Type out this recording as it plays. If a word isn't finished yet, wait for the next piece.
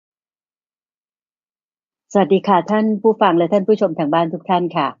สวัสดีค่ะท่านผู้ฟังและท่านผู้ชมทางบ้านทุกท่าน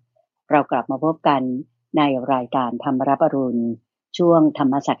ค่ะเรากลับมาพบกันในรายการธรรมรับอรุณช่วงธร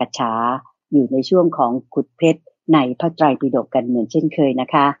รมสักฉาอยู่ในช่วงของขุดเพชรในพระไตรปิฎกกันเหมือนเช่นเคยนะ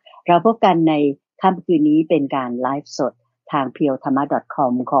คะเราพบกันในค่ำคืนนี้เป็นการไลฟ์สดทาง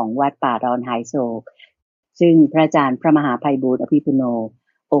purethama.com ของวัดป่าดอนไหโศกซึ่งพระอาจารย์พระมหาไพบูลย์อภิปุโน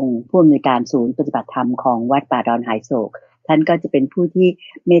องค์ผู้อำนวยการศูนย์ปฏิบัติธรรมของวัดป่าดอนไหโศกท่านก็จะเป็นผู้ที่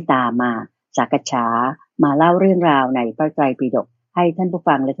เมตตามาสักฉามาเล่าเรื่องราวในพระไตรปิฎกให้ท่านผู้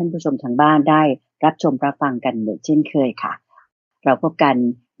ฟังและท่านผู้ชมทางบ้านได้รับชมรับฟังกันเหมือนเช่นเคยค่ะเราพบกัน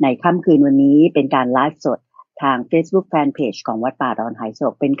ในค่ำคืนวันนี้เป็นการไลฟ์สดทาง Facebook Fanpage ของวัดป่าดอนไหโศ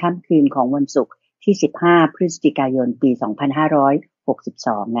กเป็นค่ำคืนของวันศุกร์ที่15พฤศจิกายนปี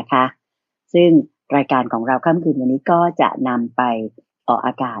2562นะคะซึ่งรายการของเราค่ำคืนวันนี้ก็จะนำไปออกอ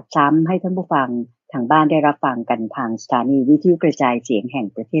ากาศซ้ำให้ท่านผู้ฟังทางบ้านได้รับฟังกันทางสถานีวิทยุกระจายเสียงแห่ง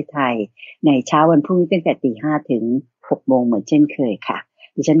ประเทศไทยในเช้าวันพรุ่งนี้ตั้งแต่ 5:00 ถึง 6:00 เหมือนเช่นเคยค่ะ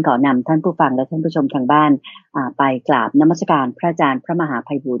ดิฉันขอนำท่านผู้ฟังและท่านผู้ชมทางบ้านไปกราบนมัสการพระอาจารย์พระมหาไพ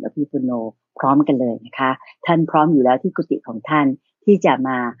บูลย์อภิปุโนพร้อมกันเลยนะคะท่านพร้อมอยู่แล้วที่กุฏิของท่านที่จะม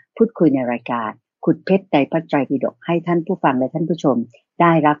าพูดคุยในรายการขุดเพชรในพระไตรปิฎกให้ท่านผู้ฟังและท่านผู้ชมไ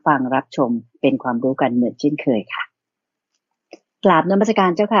ด้รับฟังรับชมเป็นความรู้กันเหมือนเช่นเคยค่ะกราบนมัสการ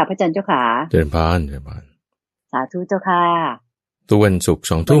เจ้าค่ะพระอาจารย์เจ้าค่ะเจริญพรเจริญพรสาธุเจ้าค่ะทุกวันศุกร์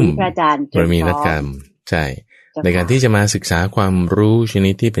 20:00 น.พระอาจารย์เรามีนัดกันใช่ในการที่จะมาศึกษาความรู้ช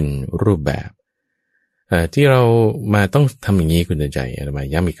นิดที่เป็นรูปแบบที่เรามาต้องทำอย่างนี้คุณใจอะไรมา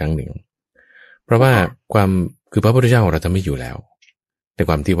ย้ำอีกครั้งหนึ่งเพราะว่าความคือพระพุทธเจ้าของเราท่านไม่อยู่แล้วแต่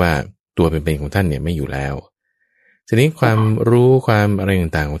ความที่ว่าตัวเป็นๆของท่านเนี่ยไม่อยู่แล้วทีนี้ความรู้ความอะไร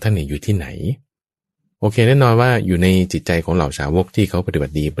ต่างๆของท่านเนี่ยอยู่ที่ไหนโอเคแน่นอนว่าอยู่ในจิตใจของเหล่าสาวกที่เขาปฏิบั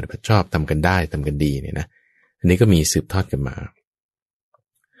ติดีปฏิบัติชอบทำกันได้ทำกันดีเนี่ยนะอันนี้ก็มีสืบทอดกันมา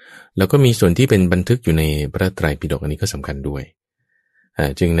แล้วก็มีส่วนที่เป็นบันทึกอยู่ในพระไตรปิฎกอันนี้ก็สำคัญด้วย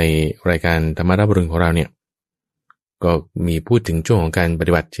จึงในรายการธรรมรับอรุณของเราเนี่ยก็มีพูดถึงช่วงของการป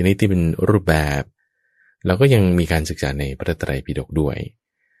ฏิบัติชนิดที่เป็นรูปแบบแล้วก็ยังมีการศึกษาในพระไตรปิฎกด้วย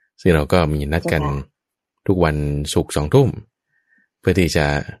ซึ่งเราก็มีนัดกันทุกวันศุกร์ 20:00 น.เพื่อที่จะ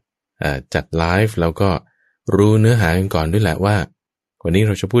จัดไลฟ์แล้วก็รู้เนื้อหากันก่อนด้วยแหละว่าวันนี้เ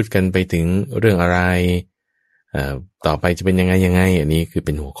ราจะพูดกันไปถึงเรื่องอะไรต่อไปจะเป็นยังไงอันนี้คือเ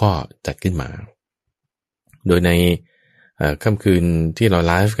ป็นหัวข้อจัดขึ้นมาโดยในค่ำคืนที่เรา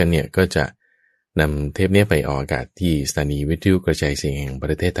ไลฟ์กันเนี่ยก็จะนำเทปนี้ไปออกอากาศที่สถานีวิทยุกระจายเสียงแห่งป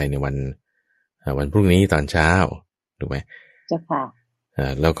ระเทศไทยในวันพรุ่งนี้ตอนเช้าถูกไหมเจ้าค่ะ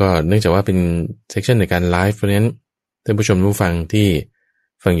แล้วก็เนื่องจากว่าเป็นเซสชันในการไลฟ์เพราะฉะนั้นท่านผู้ชมผู้ฟังที่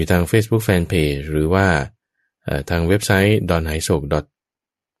ฟังอยู่ทาง Facebook Fanpage หรือว่าทางเว็บไซต์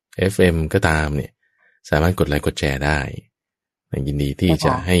donhaisok.fm ก็ตามเนี่ยสามารถกดไลค์กดแชร์ได้ยินดีที่จ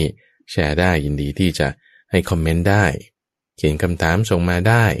ะให้แชร์ได้ยินดีที่จะให้คอมเมนต์ได้เขียนคำถามส่งมา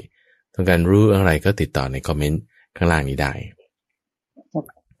ได้ต้องการรู้อะไรก็ติดต่อในคอมเมนต์ข้างล่างนี้ได้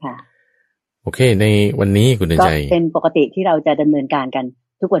โอเคในวันนี้คุณเดินใจก็เป็นปกติที่เราจะดำเนินการกัน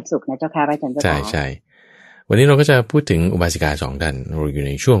ทุกวันศุกร์นะเจ้าค่ะพระอาจารย์เจ้าค่ะใช่วันนี้เราก็จะพูดถึงอุบาสิกา2ท่านเราอยู่ใ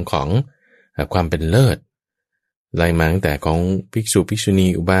นช่วงของความเป็นเลิศไล่มาตั้งแต่ของภิกษุภิกษุณี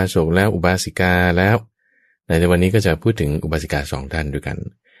อุบาสกแล้วอุบาสิกาแล้วในวันนี้ก็จะพูดถึงอุบาสิกา2ท่านด้วยกัน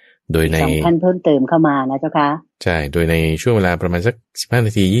โดยใน2ท่านเพิ่มเติมเข้ามานะเจ้าค่ะใช่โดยในช่วงเวลาประมาณสัก15น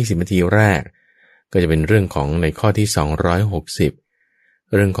าที20นาทีแรกก็จะเป็นเรื่องของในข้อที่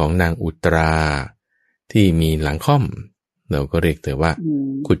260เรื่องของนางอุตราที่มีหลังค่อมเราก็เรียกเธอว่า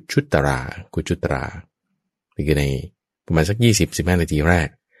กุจจุตรานี่คือในประมาณสัก20-15นาทีแรก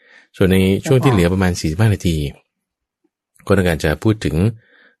ส่วนในช่วงที่เหลือประมาณ45นาทีก็ต้องการจะพูดถึง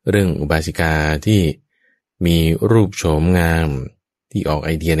เรื่องอุบาสิกาที่มีรูปโฉมงามที่ออกไ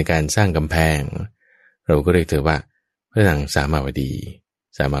อเดียในการสร้างกำแพงเราก็เรียกเธอว่าพระนางสามาวดี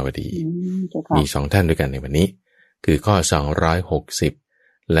มี2ท่านด้วยกันในวันนี้คือข้อ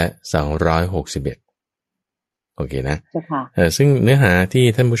260และ261โอเคนะซึ่งเนื้อหาที่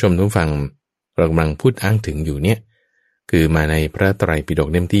ท่านผู้ชมทุกฟังเรากำลังพูดอ้างถึงอยู่เนี่ยคือมาในพระไตรปิฎก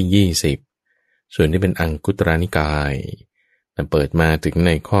เล่มที่20ส่วนที่เป็นอังคุตรนิกายเปิดมาถึงใ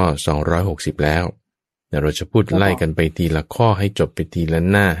นข้อ260แล้วเราจะพูดไล่กันไปทีละข้อให้จบไปทีละ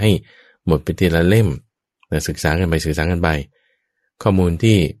หน้าให้หมดไปทีละเล่มศึกษากันไปข้อมูล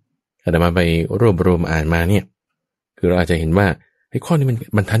ที่อาตมาไปรวบรวมอ่านมาเนี่ยคือเราอาจจะเห็นว่าไอ้ข้อนี้มัน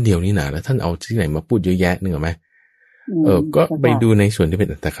บรรทัดเดียวนี่นะแล้วท่านเอาที่ไหนมาพูดเยอะแยะนึกออกไหมก็ไปดูในส่วนที่เป็น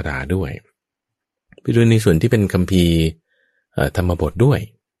อัตถกถาด้วยไปดูในส่วนที่เป็นคัมภีร์ธรรมบทด้วย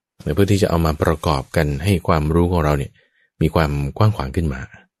เพื่อที่จะเอามาประกอบกันให้ความรู้ของเราเนี่ยมีความกว้างขวางขึ้นมา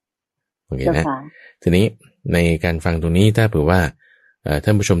โอเคนะทีนี้ในการฟังตรงนี้ถ้าเผื่อว่า ท่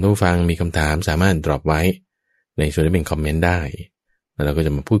านผู้ชมท่านผู้ฟังมีคำถามสามารถ drop ไว้ในส่วนที่เป็นคอมเมนต์ได้แล้วเราก็จ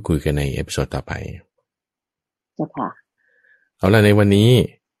ะมาพูดคุยกันในเอพิโซดต่อไปเจ้าค่ะเอาล่ะในวันนี้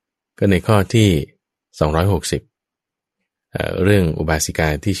ก็ในข้อที่260เรื่องอุบาสิกา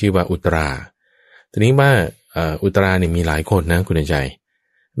ที่ชื่อว่าอุตราทีนี้ว่าอุตราเนี่ยมีหลายคนนะคุณใจ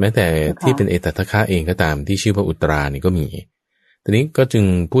แม้แต่ที่เป็นเอตทัคคะเองก็ตามที่ชื่อว่าอุตรานี่ก็มีทีนี้ก็จึง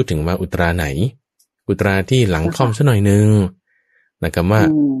พูดถึงว่าอุตราไหนอุตราที่หลังค่อมสักหน่อยนึงนะครับว่า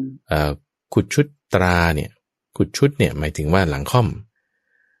ขุดชุดตราเนี่ยขุดชุดเนี่ยหมายถึงว่าหลังค่อม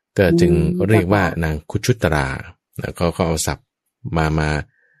ก็จึงเรียกว่านางขุดชุดตราแล้วก็เอาศัพท์มา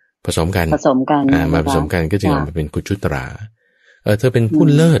ผสมกันมาผสมกันก็จึงออกมาเป็นขุดชุดตราเธอเป็นผู้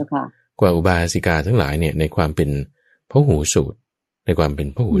เลิศกว่าอุบาสิกาทั้งหลายเนี่ยในความเป็นพหูสูตรในความเป็น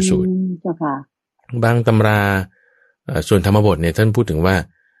พหูสูตรบางตำราส่วนธรรมบทเนี่ยท่านพูดถึงว่า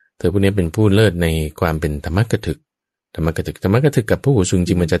เธอผู้นี้เป็นผู้เลิศในความเป็นธรรมกถึกกับพหูสูตร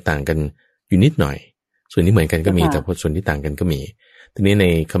จริงมันจะต่างกันอยู่นิดหน่อยส่วนที่เหมือนกันก็มีแต่ส่วนที่ต่างกันก็มีทีนี้ใน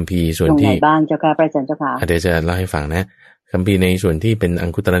คัมภีร์ส่วนที่บ้างเจ้าค่ะพระอาจารย์เจ้าค่ะเดี๋ยวจะเล่าให้ฟังนะคัมภีร์ในส่วนที่เป็นอัง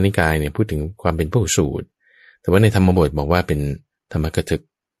คุตรนิกายเนี่ยพูดถึงความเป็นพหูสูตรแต่ว่าในธรรมบทบอกว่าเป็นธรรมกถึก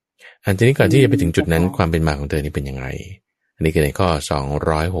อันนี้ก่อนที่จะไปถึงจุดนั้นความเป็นมาของเธอนี่เป็นยังไงอันนี้คือในข้อ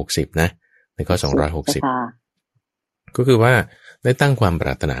260นะในข้อ260ก็คือว่าได้ตั้งความปร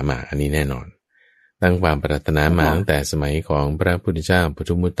ารถนามาอันนี้แน่นอนตั้งความปรารถนามาตั้งแต่สมัยของพระพุทธเจ้าป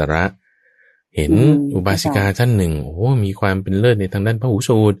ทุมมุตระเห็นอุบาสิกาท่านหนึ่งโอ้มีความเป็นเลิศในทางด้านพหู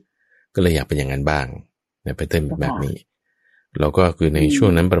สูตรก็เลยอยากเป็นอย่างนั้นบ้างเนี่ยเป็นต้นแบบนี้แล้วก็คือในช่ว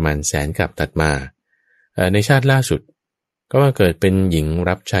งนั้นประมาณแสนกับตัดมาในชาติล่าสุดก็มาเกิดเป็นหญิง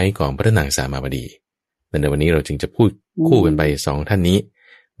รับใช้ของพระนางสามาวดีในวันนี้เราจึงจะพูดคู่กันไปสองท่านนี้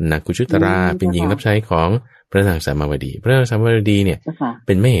นางกุชุตราเป็นหญิงรับใช้ของพระนางสามาวดีพระนางสามาวดีเนี่ยเ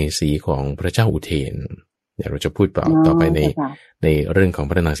ป็นแม่สีของพระเจ้าอุเทนเดี๋ยวเราจะพูดต่อไปในเรื่องของ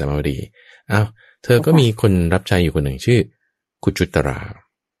พระนางสามาวดีอ้าวเธอก็มีคนรับใช้อยู่คนหนึ่งชื่อกุชุตรา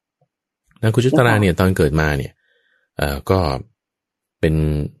นางกุชุตราเนี่ยตอนเกิดมาเนี่ยก็เ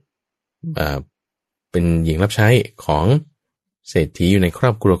ป็นหญิงรับใช้ของเศรษฐีอยู่ในครอ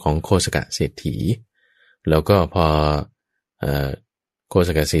บครัวของโคสกะเศรษฐีแล้วก็พอโคส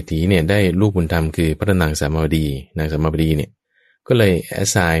กะเศรษฐีเนี่ยได้ลูกบุญธรรมคือพระนางสามาวดีนางสามาวดีเนี่ยก็เลยแอส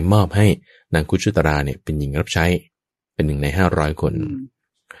ไซน์มอบให้นางกุชุตราเนี่ยเป็นหญิงรับใช้เป็น1 ใน 500 คน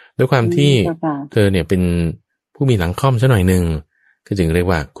ด้วยความที่เธอเนี่ยเป็นผู้มีหลังค่อมซะหน่อยนึงก็จึงเรียก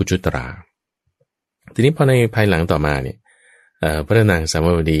ว่ากุชุตราทีนี้พอในภายหลังต่อมาเนี่ยพระนางสาม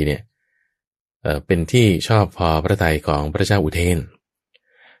าวดีเนี่ยเป็นที่ชอบพอพระทัยของพระเจ้าอุเทน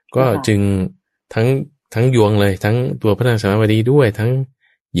ก็จึงทั้งยวงเลยทั้งตัวพระนางสามาวดีด้วยทั้ง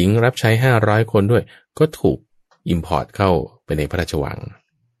หญิงรับใช้500 คนด้วยก็ถูกอิมพอร์ตเข้าไปในพระราชวัง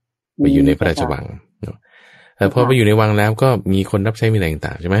ไปอยู่ในพระราชวังแต่พอไปอยู่ในวังแล้วก็มีคนรับใช้มีอะไร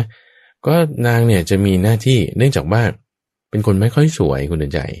ต่างๆใช่ไหมก็นางเนี่ยจะมีหน้าที่เนื่องจากว่าเป็นคนไม่ค่อยสวยคุณเดิ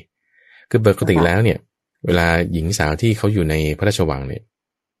นใจคือปกติแล้วเนี่ยเวลาหญิงสาวที่เขาอยู่ในพระราชวังเนี่ย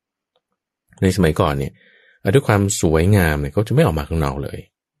ในสมัยก่อนเนี่ยด้วยความสวยงามเนี่ยเขาจะไม่ออกมาข้างนอกเลย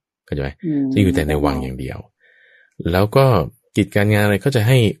เข้าใจไหมจะอยู่แต่ในวังอย่างเดียวแล้วก็กิจการงานอะไรก็จะใ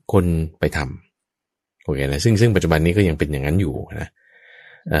ห้คนไปทำโอเคนะซึ่งปัจจุบันนี้ก็ยังเป็นอย่างนั้นอยู่นะ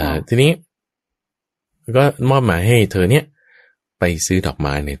ทีนี้ก็มอบหมายให้เธอเนี่ยไปซื้อดอกไ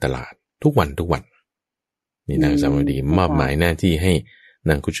ม้ในตลาดทุกวันนี่นางสามาวดีมอบหมายหน้าที่ให้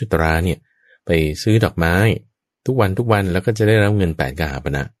นางกุชุตราเนี่ยไปซื้อดอกไม้ทุกวันแล้วก็จะได้รับเงิน8 กหาป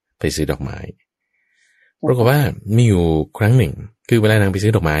ณะไปซื้อดอกไม้ปรากฏว่ามีอยู่ครั้งหนึ่งคือเวลานางไปซื้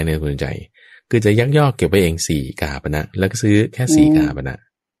อดอกไม้เนี่ยคุณใจคือจะยักยอกเก็บไปเอง4 กหาปณะแล้วก็ซื้อแค่4 กหาปณะ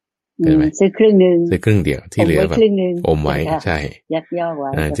เห็นไหมซื้อครึ่งเดียวที่เหลือแบบอมไว้ใช่ยักยอกไว้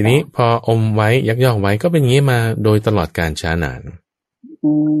ทีนี้พออมไว้ยักยอกไว้ก็เป็นอย่างนี้มาโดยตลอดการช้านาน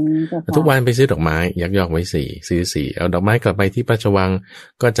ทุกวันไปซื้อดอกไม้ยักยอกไว้ซื้อเอาดอกไม้กลับไปที่พระราชวัง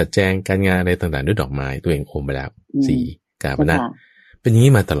ก็จัดแจงการงานอะไรต่างๆด้วยดอกไม้ตัวเองอมไปแล้ว4 กหาปณะเป็นอย่าง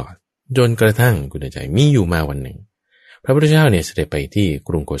นี้มาตลอดจนกระทั่งคุณใจมีอยู่มาวันหนึ่งพระพุทธเจ้าเนี่ยเสด็จไปที่ก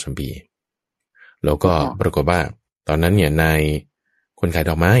รุงโกสัมพีแล้วก็ปรากฏว่าตอนนั้นเนี่ยนายคนขาย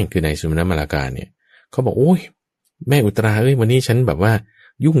ดอกไม้คือนายสุมนมาลาการเนี่ยเขาบอกโอ้ยแม่อุตราวันนี้ฉันแบบว่า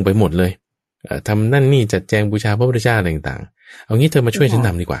ยุ่งไปหมดเลยทำนั่นนี่จัดแจงบูชาพระพุทธเจ้าอะไรต่างๆเอางี้เธอมาช่วยฉันท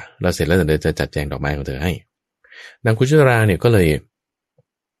ำดีกว่าเราเสร็จแล้วเดี๋ยวจะจัดแจงดอกไม้ของเธอให้นางกุชุราเนี่ยก็เลย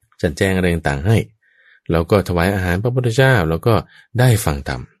จัดแจงอะไรต่างๆให้แล้วก็ถวายอาหารพระพุทธเจ้าแล้วก็ได้ฟัง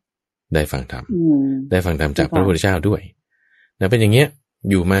ธรรมจากพระพุทธเจ้าด้วยแล้วเป็นอย่างเงี้ย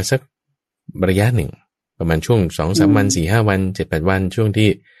อยู่มาสักระยะหนึ่งประมาณช่วง 2-3 วัน 4-5 วัน 7-8 วันช่วงที่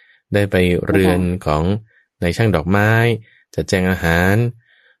ได้ไปเรือนของนายช่างดอกไม้จัดแจงอาหาร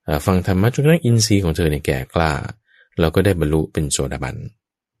ฟังธรรมะจนกระทั่งอินทรีย์ของเธอเนี่ยแก่กล้า เราก็ได้บรรลุเป็นโสดาบัน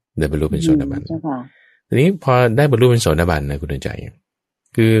ได้บรรลุเป็นโสดาบัน เจ้าค่ะ ทีนี้พอได้บรรลุเป็นโสดาบันนะคุณเดินใจ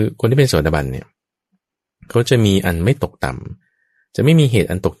คือคนที่เป็นโสดาบันเนี่ยเขาจะมีอันไม่ตกต่ำจะไม่มีเหตุ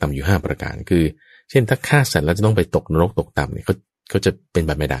อันตกต่ำอยู่5ประการคือเช่นถ้าฆ่าสัตว์แล้วจะต้องไปตกนรกตกต่ำเนี่ยเขาจะเป็นไ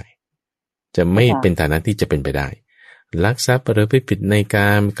ปไม่ได้จะไม่เป็นฐานะที่จะเป็นไปได้ลักทรัพย์หรือไปผิดในกา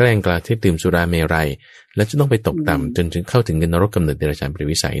รแกล้งกล่าวเท็จดื่มสุราเมรัยแล้วจะต้องไปตกต่ำจนถึงเข้าถึงนรกกำเนิดเดรัจฉานเปรต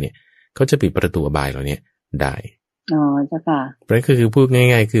วิสัยเนี่ยเขาจะปิดประตูอบายเหล่านี้ได้อ๋อเจ้าค่ะเพราะคือพูดง่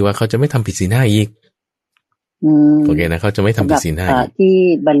ายๆคือว่าเขาจะไม่ทำผิดศีล 5อีกโอเคนะเขาจะไม่ทำผิดศีล 5อีกที่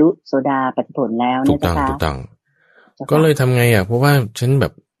บรรลุโสดาปัตติผลแล้วถูกต้องก็เลยทำไงเพราะว่าฉันแบ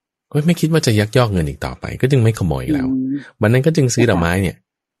บก็ไม่คิดว่าจะยักยอกเงินอีกต่อไปก็จึงไม่ขโมยแล้ววันนั้นก็จึงซื้อดอกไม้เนี่ย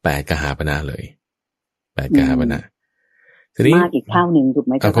8 กหาปณะเลย8 กหาปณะทีนี้มากอีกเท่านึงถูกไ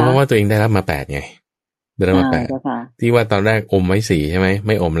หมเจ้าค่ะก็เพราะว่าตัวเองได้รับมา8ไงได้รับมา8ที่ว่าตอนแรกอมไว้4ใช่ไหมไ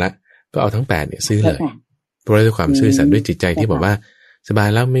ม่อมละก็เอาทั้ง8เนี่ยซื้อเลยเพราะด้วยความซื่อสัตย์ด้วยจิตใจที่บอกว่าสบาย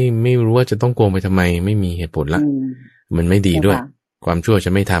แล้วไม่รู้ว่าจะต้องโกงไปทำไมไม่มีเหตุผลละมันไม่ดีด้วยความชั่วจ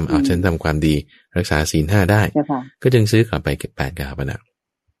ะไม่ทำเอาฉันทำความดีรักษาศีล 5ได้ก็จึงซื้อกลับไป8 กหาปณะ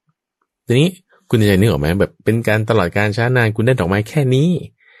ทีนี้คุณใจนึกออกไหมแบบเป็นการตลอดการช้านานคุณได้ดอกไม้แค่นี้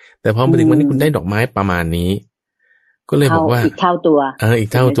แต่พอมาถึงวันนี้คุณได้ดอกไม้ประมาณนี้ก็เลยบอกว่าอีกเท่าตัวอีก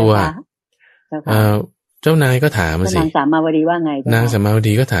เท่าตัวเจ้านายก็ถามมาสินางสามาวดีว่าไงนางสามาว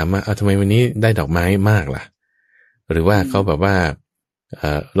ดีก็ถามมาทำไมวันนี้ได้ดอกไม้มากล่ะหรือว่าเขาแบบว่า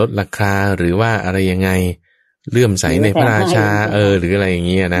ลดราคาหรือว่าอะไรยังไงเลื่อมใสในพระราชาหรืออะไรอย่างเ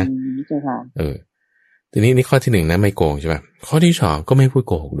งี้ยนะทีนี้นี่ข้อที่1นะไม่โกงใช่ป่ะข้อที่2ก็ไม่พูด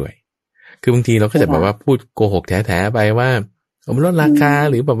โกหกด้วยคือบางทีเราก็จะแบบว่าพูดโกหกแท้ๆไปว่ามันลดราคา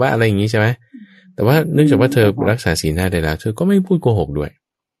หรือแบบว่าอะไรอย่างงี้ใช่ไหมแต่ว่าเนื่องจากว่าเธอรักษาศีล 5ได้แล้วเธอก็ไม่พูดโกหกด้วย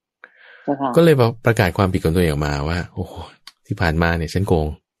ก็เลยประกาศความผิดของตัวเองออกมาว่าโอ้ที่ผ่านมาเนี่ยฉันโก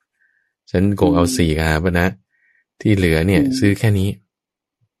งเอา4 กหาปณะที่เหลือเนี่ยซื้อแค่นี้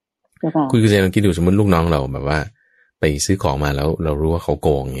คุณกุเซลองคิดดูสมมติลูกน้องเราแบบว่าไปซื้อของมาแล้วเรารู้ว่าเขาโก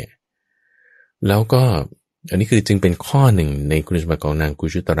งเนี่ยแล้วก็อันนี้คือจึงเป็นข้อหนึ่งในคุณสมบัติของนางกุ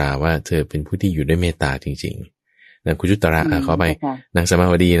ชุตราว่าเธอเป็นผู้ที่อยู่ด้วยเมตตาจริงๆนางกุชุตราขอไปนางสมา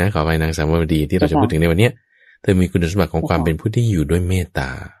วดีนะขอไปนางสมาวดีที่เราจะพูดถึงในวันนี้เธอมีคุณสมบัติของความเป็นผู้ที่อยู่ด้วยเมตตา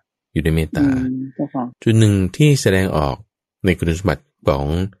อยู่ด้วยเมตตาจุดหนึ่งที่แสดงออกในคุณสมบัติของ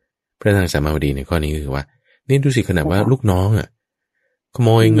พระนางสมาวดีในข้อนี้คือว่านี่ดูสิขนาดว่าลูกน้องขโม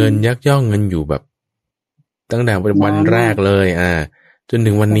ยเงินยักยอกเงินอยู่แบบตั้งแต่วันแรกเลยจน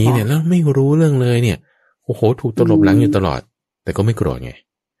ถึงวันนี้เนี่ยแล้วไม่รู้เรื่องเลยเนี่ยโอ้โหถูกตลบหลังอยู่ตลอดแต่ก็ไม่โกรธไง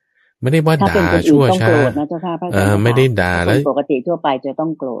ไม่ได้ว่าด่าชั่วช้าไม่ได้ด่าแล้วปกติทั่วไปจะต้อง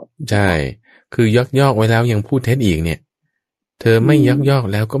โกรธใช่คือยักยอกไว้แล้วยังพูดเท็จอีกเนี่ยเธอไม่ยักยอก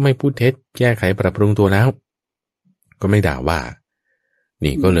แล้วก็ไม่พูดเท็จแก้ไขปรับปรุงตัวแล้วก็ไม่ด่าว่า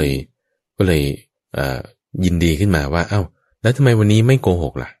นี่ก็เลยยินดีขึ้นมาว่าเอ้าแล้วทำไมวันนี้ไม่โกห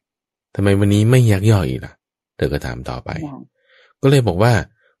กล่ะทำไมวันนี้ไม่ยักยอกอีกล่ะเธอก็ถามต่อไปก็เลยบอกว่า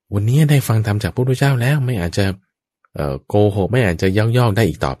วันนี้ได้ฟังธรรมจากพระพุทธเจ้าแล้วไม่อาจจะโกหกไม่อาจจะยักยอกได้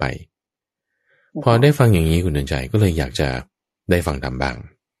อีกต่อไปพอได้ฟังอย่างนี้คุณเดินใจก็เลยอยากจะได้ฟังธรรมบ้าง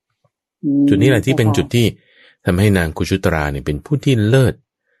จุดนี้แหละที่เป็นจุดที่ทำให้นางกุชุตราเนี่ยเป็นผู้ที่เลิศ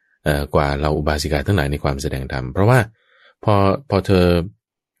กว่าเราอุบาสิกาทั้งหลายในความแสดงธรรมเพราะว่าพอเธอ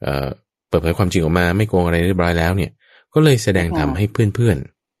เปิดเผยความจริงออกมาไม่โกงอะไรเรียบร้อยแล้วเนี่ยก็เลยแสดงธรรมให้เพื่อน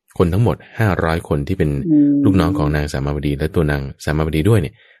ๆคนทั้งหมด500คนที่เป็นลูกน้องของนางสามาวดีและตัวนางสามาวดีด้วยเ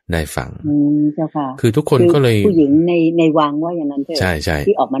นี่ยได้ฟังเจ้าค่ะคือทุกคนก็เลยผู้หญิงในวังว่าอย่างนั้นเถอะใช่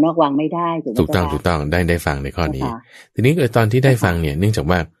ที่ออกมานอกวังไม่ได้ถูกต้องได้ฟังในข้อนี้ทีนี้ตอนที่ได้ฟังเนี่ยเนื่องจาก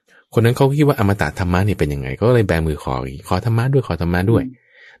ว่าคนนั้นเขาคิดว่าอมตะธรรมะนี่เป็นยังไงก็เลยแบมือขอธรรมะด้วย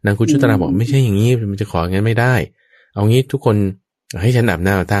นางกุชุตราบอกไม่ใช่อย่างนี้มันจะของั้นไม่ได้เอางี้ทุกคนให้ฉันอาบ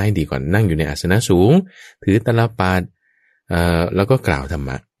น้ำท่าให้ดีก่อนนั่งอยู่ในอาสนะสูงถือตลับปาดแล้วก็กล่าวธรรม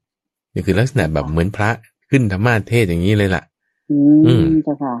ะนี่คือลักษณะแบบเหมือนพระขึ้นธรรมะเทศอย่างนี้เลยล่ะเ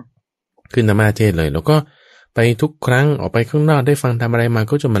จ้าค่ะขึ้นธรรมะเทศเลยแล้วก็ไปทุกครั้งออกไปข้างนอกได้ฟังทำอะไรมา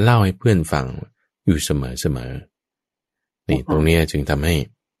ก็จะมาเล่าให้เพื่อนฟังอยู่เสมอนี่ตรงนี้จึงทำให้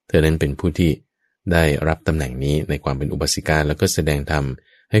เธอนั้นเป็นผู้ที่ได้รับตำแหน่งนี้ในความเป็นอุบาสิกาแล้วก็แสดงธรรม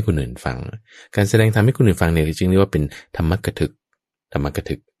ให้คนอื่นฟังการแสดงธรรมให้คนอื่นฟังเนี่ยจริงๆเรียกว่าเป็นธรรมกถึ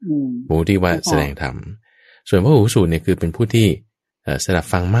กผู้ที่ว่าแสดงธรรมส่วนพระหูสูตรเนี่ยคือเป็นผู้ที่สดับ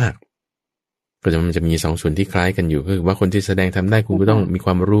ฟังมากก็มันจะมี2ส่วนที่คล้ายกันอยู่คือว่าคนที่แสดงธรรมได้คุณก็ต้องมีค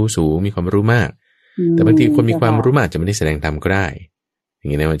วามรู้สูงมีความรู้มากแต่บางทีคนมีความรู้มากจะไม่ได้แสดงธรรมก็ได้อย่า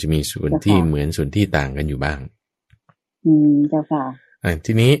งนี้นะมันจะมีส่วนที่เหมือนส่วนที่ต่างกันอยู่บ้างเจ้าค่ะ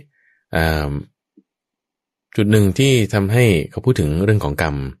ทีนี้จุดหนึ่งที่ทำให้เขาพูดถึงเรื่องของกร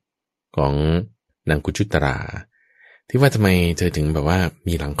รมของนางกุชุตราที่ว่าทำไมเธอถึงแบบว่า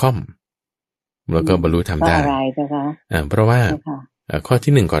มีหลังค่อม แล้วก็บรรลุธรรมได้อะไรเจ้าคะเพราะว่าข้อ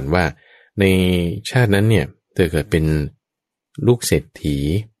ที่หนึ่งก่อนว่าในชาตินั้นเนี่ยเธอเกิดเป็นลูกเศรษฐี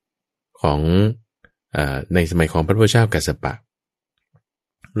ของในสมัยของพระพุทธเจ้ากัสสปะ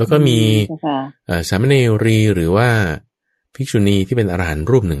แล้วก็มีสามเณรีหรือว่าภิกษุณีที่เป็นอรหันต์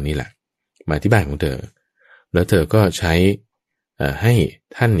รูปหนึ่งนี่แหละมาที่บ้านของเธอแล้วเธอก็ใช้ให้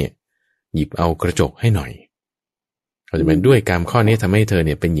ท่านเนี่ยหยิบเอากระจกให้หน่อยเขาจะเป็นด้วยกรรมข้อนี้ทำให้เธอเ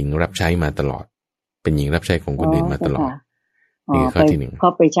นี่ยเป็นหญิงรับใช้มาตลอดเป็นหญิงรับใช้ของคนอื่นมาตลอดนี่ข้อที่หนึ่งเขา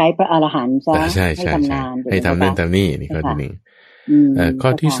ไปใช้พระอรหันต์ซะให้ทำงานให้ทำนั่นทำนี่นี่ข้อที่หนึ่งข้อ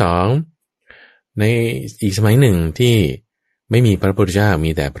ที่สองในอีกสมัยหนึ่งที่ไม่มีพระพุทธเจ้ามี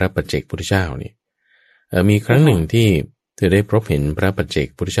แต่พระปัจเจกพุทธเจ้านี่มีครั้งหนึ่งที่เธอได้พบเห็นพระปัจเจก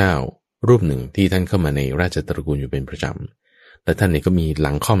พุทธเจ้ารูปหนึ่งที่ท่านเข้ามาในราชตระกูลอยู่เป็นประจำและท่านเนี่ยก็มีห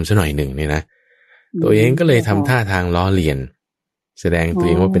ลังค่อมซะหน่อยหนึ่งเนี่ยนะตัวเองก็เลยทำท่าทางล้อเลียนแสดงตัวเ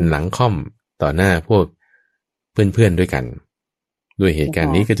องว่าเป็นหลังค่อมต่อหน้าพวกเพื่อนๆด้วยกันด้วยเหตุการ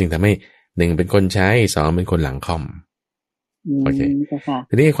ณ์นี้ก็จึงทำให้หนึ่งเป็นคนใช้สองเป็นคนหลังค่อมโอเค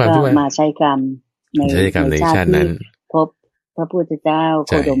ทีนี้ความที่ว่ามาใช้กรรมในชาตินั้นพบพระพุทธเจ้าโ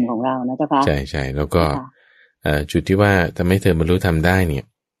คดมของเรานะเจ้าค่ะใช่แล้วก็จุดที่ว่าทำให้เธอบรรลุธรรมได้เนี่ย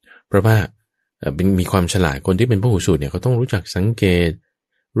เพราะว่ามีความฉลาดคนที่เป็นพหูสูตรเนี่ยเขาต้องรู้จักสังเกต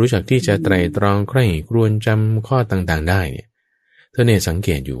รู้จักที่จะไตร่ตรองใคร่ครวญจำข้อต่างๆได้เนี่ยเธอเนี่ยสังเก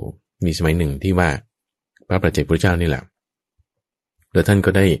ตอยู่มีสมัยหนึ่งที่ว่าพระปัจเจกพุทธเจ้านี่แหละแล้วท่านก็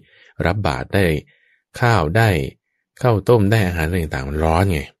ได้รับบาตรได้ข้าวได้ข้าวต้มได้อาหารต่างๆมันร้อน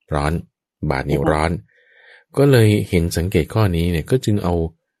ไงร้อนบาตรนี่ร้อนก็เลยเห็นสังเกตข้อนี้เนี่ยก็จึงเอา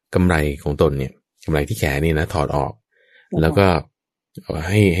กำไรของตนเนี่ยกำไรที่แขนนี่นะถอดออกแล้วก็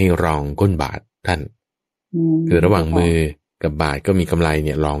ให้รองก้นบาตรท่านคือระหว่างมือกับบาตรก็มีกำไรเ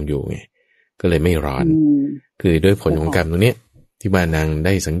นี่ยรองอยู่ไงก็เลยไม่ร้อนคือด้วยผลของกรรมตรงนี้ที่บ้านนางไ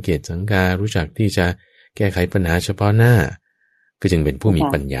ด้สังเกตสังการรู้จักที่จะแก้ไขปัญหาเฉพาะหน้าก็จึงเป็นผู้มี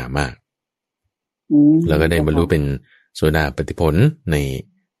ปัญญามากแล้วก็ได้บรรลุเป็นโสดาปัตติผลใน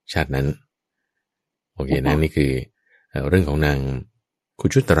ชาตินั้นโอเคนะนี่คือเรื่องของนางคุ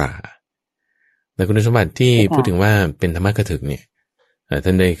ชุตราแต่คุณสมบัติที่พูดถึงว่าเป็นธรรมกถึกเนี่ยท่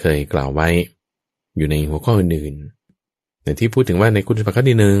านได้เคยกล่าวไว้อยู่ในหัวข้ออื่นๆแต่ที่พูดถึงว่าในคุณสมบัติข้อ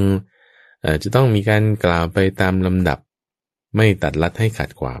ที่หนึ่งจะต้องมีการกล่าวไปตามลำดับไม่ตัดลัดให้ขาด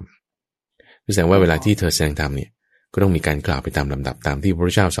ความแสดงว่าเวลาที่เธอแสดงธรรมเนี่ยก็ต้องมีการกล่าวไปตามลำดับตามที่พระพุท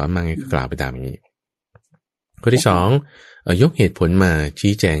ธเจ้าสอนมาไงก็กล่าวไปตามอย่างนี้ข้อที่สองยกเหตุผลมา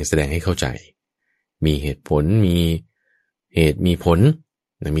ชี้แจงแสดงให้เข้าใจมีเหตุผลมีเหตุมีผล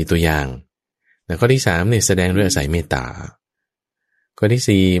มีตัวอย่างแล้วข้อที่สามเนี่ยแสดงด้วยอาศัยเมตตาข้อที่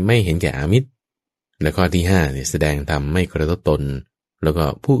สี่ไม่เห็นแก่อามิตรและข้อที่ห้าเนี่ยแสดงธรรมไม่กระทบตนแล้วก็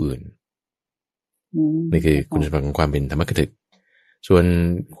ผู้อื่นนี่คือคุณสมบัติของความเป็นธรรมกถึกส่วน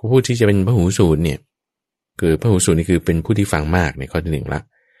ผู้ที่จะเป็นพหูสูตรเนี่ยคือพหูสูตรนี่คือเป็นผู้ที่ฟังมากในข้อที่หนึ่งละ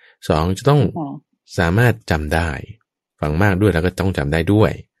สองจะต้องสามารถจำได้ฟังมากด้วยแล้วก็ต้องจำได้ด้ว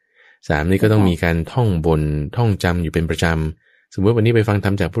ยสามนี่ก็ต้องมีการท่องบนท่องจำอยู่เป็นประจำสมมติวันนี้ไปฟังธร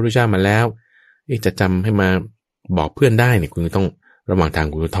รมจากพระพุทธเจ้ามาแล้วจะจำให้มาบอกเพื่อนได้เนี่ยคุณต้องระหว่างทาง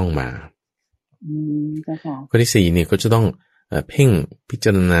คุณก็ท่องมาข้อที่สี่เนี่ยก็จะต้องเพ่งพิจ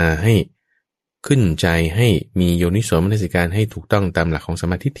ารณาให้ขึ้นใจให้มีโยนิโสมนสิการให้ถูกต้องตามหลักของส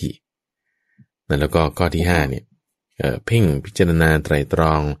มาธิฏฐิแล้วก็ข้อที่ห้าเนี่ยเพ่งพิจารณาไตรตร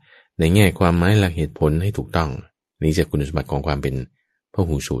องในแง่ความหมายหลักเหตุผลให้ถูกต้องนี่จะคุณสมบัติของความเป็นพ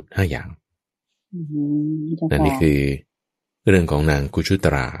หูสูตร5อย่างนั่นนี่คือเรื่องของนางกุชุต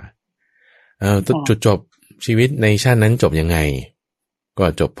ราจุดจบชีวิตในชาตินั้นจบยังไงก็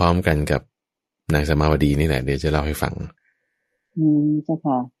จบพร้อมกันกับนางสมาวดีนี่แหละเดี๋ยวจะเล่าให้ฟังเจ้า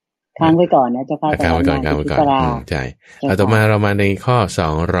ค่ะค้างไว้ก่อนนะเจ้าค่ะค้างไว้ก่อนใช่ต่อมาเรามาในข้อ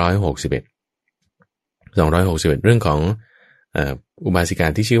261เรื่องของอุบาสิกา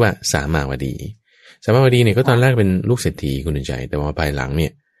ที่ชื่อว่าสามาวดีเนี่ยก็ตอนแรกเป็นลูกเศรษฐีคุณใจแต่ว่าภายหลังเนี่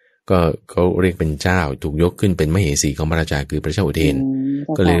ยก็เขาเรียกเป็นเจ้าถูกยกขึ้นเป็นมเหสีของพระราชาคือพระเจ้าอุเทน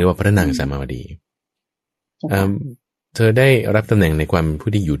ก็เลยเรียกว่าพระนางสามาวดีเธอได้รับตำแหน่งในความผู้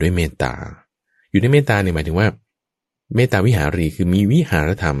ที่อยู่ด้วยเมตตาอยู่ด้วยเมตตาเนี่ยหมายถึงว่าเมตตาวิหารีคือมีวิหาร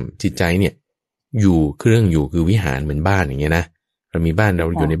ธรรมจิตใจเนี่ยอยู่เครื่องอยู่คือวิหารเหมือนบ้านอย่างเงี้ยนะเรามีบ้านเรา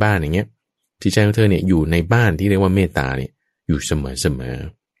อยู่ในบ้านอย่างเงี้ยจิตใจของเธอเนี่ยอยู่ในบ้านที่เรียกว่าเมตตาเนี่ยอยู่เสมอ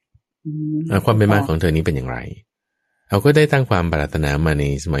ความเป็นมาของเธอนี้เป็นอย่างไรเขาก็ได้ตั้งความปรารถนามาใน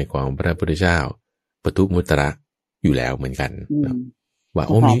สมัยของพระพุทธเจ้าปทุมุตระอยู่แล้วเหมือนกันว่า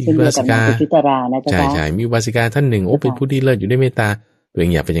มีอุบาสิกาใช่มีอุบาสิกาท่านหนึ่งเป็นผู้ที่เลิศอยู่ด้วยเมตตาตัวเอ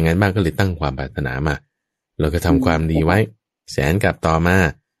งอยากเป็นอย่างนั้นบ้างก็เลยตั้งความปรารถนามาเราก็ทำความดีไว้แสนกับต่อมา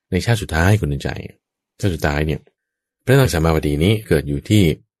ในชาติสุดท้ายคุณใจชาติสุดท้ายเนี่ยพระนางสามาวดีนี้เกิดอยู่ที่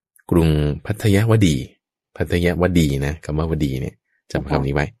กรุงพัทยวดีนะคำว่าวดีเนี่ยจำคำ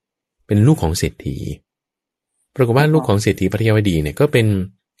นี้ไว้เป็นลูกของเศรษฐีปรากฏว่าลูกของเศรษฐีพัทยวดีเนี่ยก็เป็น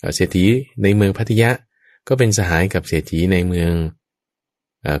เศรษฐีในเมืองพัทยะก็เป็นสหายกับเศรษฐีในเมือง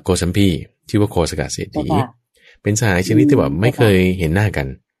โกสัมพีชื่อว่าโคสกะเศรษฐีเป็นสหายชนิดที่แบบไม่เคยเห็นหน้ากัน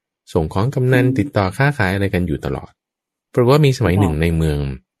ส่งของกำนันติดต่อค้าขายอะไรกันอยู่ตลอดเพราะว่ามีสมัยหนึ่งในเมือง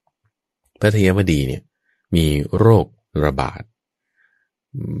พัทยวดีเนี่ยมีโรคระบาด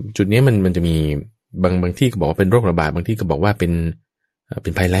จุดนี้มันจะมีบางที่ก็บอกว่าเป็นโรคระบาดบางที่ก็บอกว่าเป็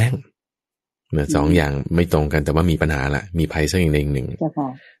นภัยแล้งเนี่ยสองอย่างไม่ตรงกันแต่ว่ามีปัญหาละมีภัยสักอย่างหนึ่ง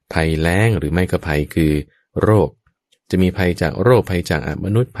ภัยแล้งหรือไม่ก็ภัยคือโรคจะมีภัยจากโรคภัยจากม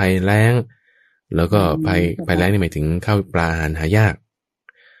นุษย์ภัยแล้งแล้วก็ภัยแล้งนี่หมายถึงข้าวปลาอาหารหายาก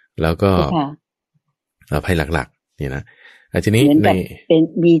แล้วก็ภัยหลักๆเนี่ยนะทีนี้ในเป็น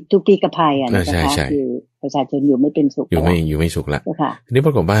มีทุกข์กับภัยอ่ะนะคะคือประชาชนอยู่ไม่เป็นสุขอยู่ไม่สุขละทีนี้ป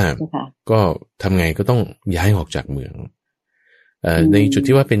รากฏว่าก็ทำไงก็ต้องย้ายออกจากเมืองในจุด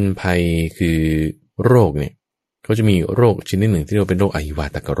ที่ว่าเป็นภัยคือโรคเนี่ยเขาจะมีโรคชนิดหนึ่งที่เรียกว่าเป็นโรคอหิวา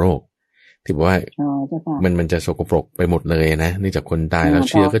ตกโรคที่บอกว่ามันจะสกปรกไปหมดเลยนะเนื่องจากคนตายแล้ว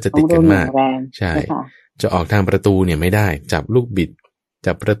เชื้อก็จะติดกันมากใช่จะออกทางประตูเนี่ยไม่ได้จับลูกบิด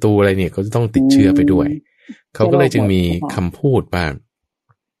จับประตูอะไรเนี่ยเขาจะต้องติดเชื้อไปด้วยเขาก็เลยจึงมีคำพูดว่า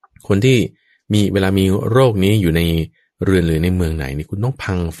คนที่มีเวลามีโรคนี้อยู่ในเรือนหรือในเมืองไหนนี่คุณต้อง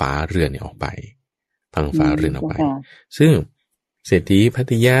พังฝาเรือนเนี่ยออกไปพังฝาเรือนออกไปซึ่งเศรษฐีพั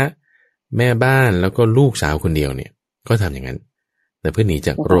ทยะแม่บ้านแล้วก็ลูกสาวคนเดียวเนี่ยก็ทำอย่างนั้นแต่เพื่อหนีจ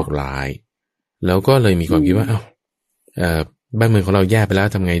ากโรคร้ายแล้วก็เลยมีความคิดว่าบ้านเมืองของเราแย่ไปแล้ว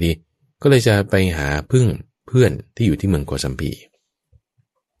ทำไงดีก็เลยจะไปหาพึ่งเพื่อนที่อยู่ที่เมืองโกสัมพี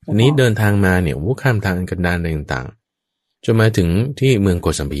อันนี้เดินทางมาเนี่ยข้ามทางกันดารอะไรต่างๆจนมาถึงที่เมืองโก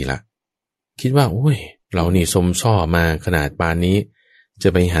สัมพีละคิดว่าโอ้ยเรานี่สมซ่อมาขนาดปานนี้จะ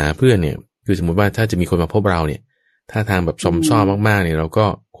ไปหาเพื่อนเนี่ยคือสมมติว่าถ้าจะมีคนมาพบเราเนี่ยถ้าทางแบบสมซ่อมากๆเนี่ยเราก็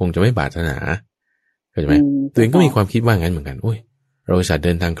คงจะไม่ปรารถนาเข้าใจไหมตัวเองก็มีความคิดว่างั้นเหมือนกันโอ้ยเราจะเ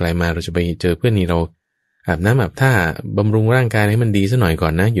ดินทางไกลมาเราจะไปเจอเพื่อนนี่เราอาบน้ำอาบท่าบำรุงร่างกายให้มันดีซะหน่อยก่อ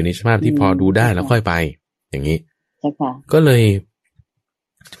นนะอยู่ในสภาพที่พอดูได้แล้วค่อยไปอย่างนี้ก็เลย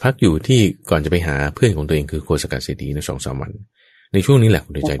พักอยู่ที่ก่อนจะไปหาเพื่อนของตัวเองคือโคสกะเศรษฐีใน2-3 วันในช่วงนี้แหละคุ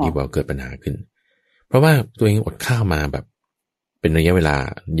ณใจดีว่าเกิดปัญหาขึ้นเพราะว่าตัวเองอดข้าวมาแบบเป็นระยะเวลา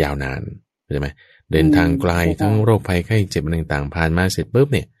ยาวนานใช่ไหมเดินทางไกลทั้งโรคภัยไข้เจ็บต่างๆผ่านมาเสร็จปุ๊บ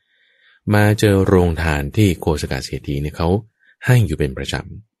เนี่ยมาเจอโรงทานที่โคสกะเศรษฐีเนี่ยเขาให้อยู่เป็นประจ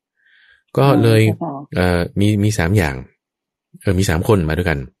ำก็เลยมี3อย่างมี3คนมาด้วย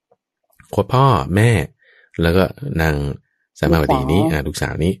กันพ่อแม่แล้วก็นางสามาวดีนี้ลูกสา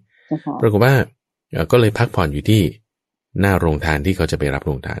วนี้ปรากฏว่าก็เลยพักผ่อนอยู่ที่หน้าโรงทานที่เขาจะไปรับโ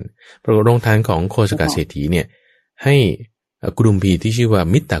รงทานปรากฏโรงทานของโคสกะเศรษฐีเนี่ยให้กุดุมพีที่ชื่อว่า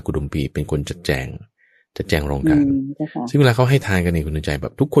มิตรกุดุมพีเป็นคนจัดแจงโรงทานซึ่งเวลาเขาให้ทานกันนี่คุณใจแบ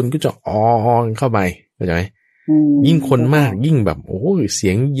บทุกคนก็จะเข้าไปเข้าใจไหมยิ่งคนมากยิ่งแบบโอ้เสี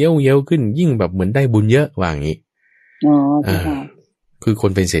ยงเย้ยวขึ้นยิ่งแบบเหมือนได้บุญเยอะว่าอย่างนี้คือค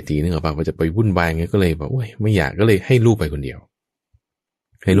นเป็นเศรษฐีนึกออกป่ะว่าจะไปวุ่นวายงั้นก็เลยแบบโอ้ยไม่อยากก็เลยให้ลูกไปคนเดียว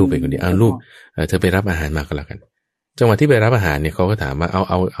ลูกเธอไปรับอาหารมาก็แล้วกันจังหวะที่ไปรับอาหารเนี่ยเขาก็ถามว่า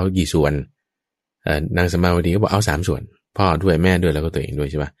เอากี่ส่วนนางสมาวดีก็บอกเอา3 ส่วนพ่อด้วยแม่ด้วยแล้วก็ตัวเองด้วย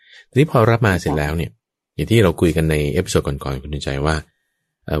ใช่ป่ะทีนี้พอรับมาเสร็จแล้วเนี่ยอย่างที่เราคุยกันในเอพิโซดก่อนๆคุณใจว่า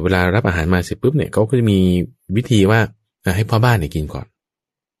เวลารับอาหารมาเสร็จปุ๊บเนี่ยเขาก็จะมีวิธีว่าให้พ่อบ้านเนี่ยกินก่อน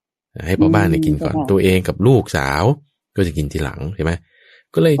ให้พ่อบ้านเนี่ยกินก่อนตัวเองกับลูกสาวก็จะกินทีหลังใช่ไหม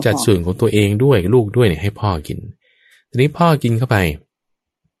ก็เลยจัดส่วนของตัวเองด้วยลูกด้วยเนี่ยให้พ่อกินทีนี้พ่อกินเข้าไป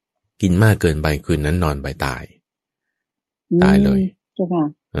กินมากเกินไปคืนนั้นนอนไปตายเลยใช่ค่ะ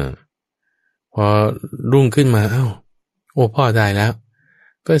พอรุ่งขึ้นมาโอ้พ่อตายแล้ว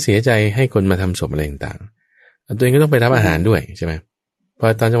ก็เสียใจให้คนมาทำศพอะไรต่างๆตัวเองก็ต้องไปรับอาหารด้วยใช่ไหมพอ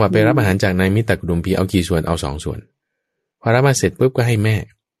ตอนจังหวะไปรับอาหารจากนายมิตรกุดุมพีเอากี่ส่วนเอา2 ส่วนพอรับมาเสร็จปุ๊บก็ให้แม่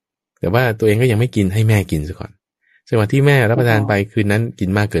แต่ว่าตัวเองก็ยังไม่กินให้แม่กินซะก่อนจังหวะที่แม่รับประทานไปคืนนั้นกิน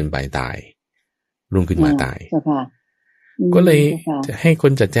มากเกินไปตายรุ่งขึ้นมาตายก็เลยให้ค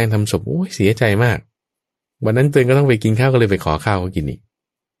นจัดแจงทำศพโอ้ยเสียใจมากวันนั้นตัวเองก็ต้องไปกินข้าวก็เลยไปขอข้าวเขากินอีก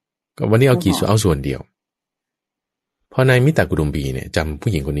ก็วันนี้เอากี่ส่วนเอาส่วนเดียวพอนายมิตรกุดุมพีเนี่ยจำผู้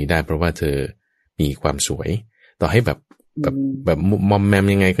หญิงคนนี้ได้เพราะว่าเธอมีความสวยต่อให้แบบมอมแมม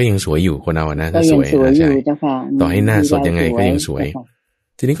ยังไงก็ยังสวยอยู่คนเอานะถ้าสวยใช่ต่อให้หน้าสดยังไงก็ยังสวย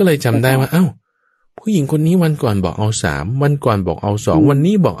ทีนี้ก็เลยจำได้ว่าผู้หญิงคนนี้วันก่อนบอกเอา3วันก่อนบอกเอา2วัน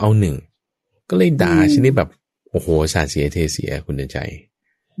นี้บอกเอา1ก็เลยด่าชนิดแบบโอ้โหสาดเสียเทเสียคุณใจ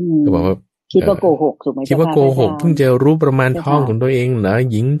ก็บอกว่าคิดว่าโกหกถูกไหมคิดว่าโกหกเพิ่งจะรู้ประมาณท้องของตัวเองเหรอ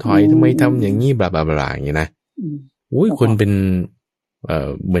หญิงถอยทำไมทำอย่างนี้บลาบลาบลาอย่างนี้นะอุ้ยคนเป็น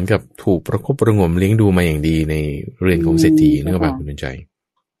เหมือนกับถูกประคบประหงมเลี้ยงดูมาอย่างดีในเรือนของเศรษฐีนึกว่าคุณดวงใจ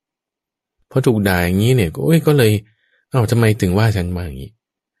พอถูกด่าอย่างนี้เนี่ยก็เลยทำไมถึงว่าฉันมาอย่างนี้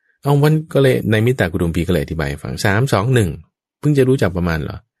วันก็เลยในมิตรกุดุมพีก็เลยอธิบายฟัง3 2 1เพิ่งจะรู้จักประมาณเห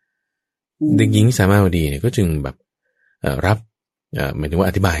รอเด็กหญิงสามาวดีเนี่ยก็จึงแบบรับหมายถึงว่า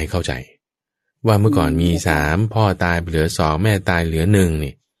อธิบายให้เข้าใจว่าเมื่อก่อนมี3พ่อตายเหลือ2แม่ตายเหลือ1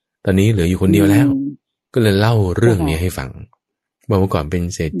นี่ตอนนี้เหลืออยู่คนเดียวแล้วก็เลยเล่าเรื่องนี้ให้ฟังว่าเมื่อก่อนเป็น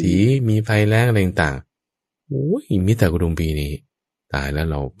เศรษฐีมีภัยแล้งอะไรต่างๆโอ้ยมิตรกุดุมพีนี่ตายแล้ว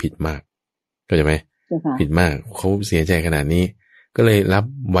เราผิดมากเข้าใจไหมผิดมากเขาเสียใจขนาดนี้ก็เลยรับ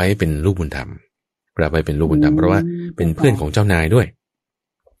ไว้เป็นลูกบุญธรรมรับไว้เป็นลูกบุญธรรมเพราะว่าเป็นเพื่อนของเจ้านายด้วย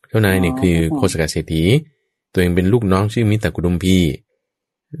เจ้านายเนี่ยคือโคสกเศรษฐีตัวเองเป็นลูกน้องชื่อมิตรกุดุมพี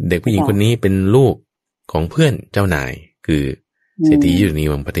เด็กผู้หญิงคนนี้เป็นลูกของเพื่อนเจ้านายคือเศรษฐีอยู่ใน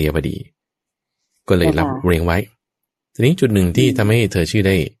เมืองพัทยาบดีก็เลยรับเรียงไว้ทีนี้จุดหนึ่งที่ทำให้เธอชื่อไ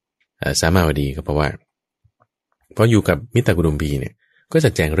ด้สามาวดีก็เพราะว่าพออยู่กับมิตรกุดุมพีเนี่ยก็จะ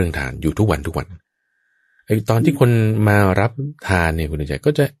แจงเรื่องทานอยู่ทุกวันไอ้ตอนที่คนมารับทานเนี่ยคุณใจ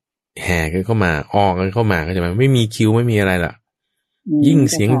ก็จะแห่กันเข้ามาออกกันเข้ามาก็จะไม่มีคิวไม่มีอะไรล่ะยิ่ง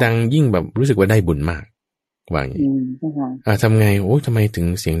เสียงดังยิ่งแบบรู้สึกว่าได้บุญมากว่าอย่างนี้ทำไงทำไมถึง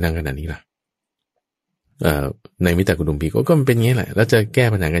เสียงดังขนาดนี้ล่ะในมิตรกุดุมพีก็มันเป็นงี้แหละแล้วจะแก้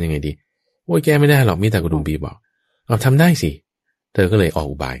ปัญหากันยังไงดีแก้ไม่ได้หรอกมิตรกุดุมพีบอกทำได้สิเธอก็เลยออก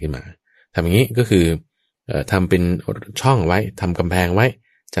อุบายขึ้นมาทำอย่างนี้ก็คือทำเป็นช่องไว้ทำกำแพงไว้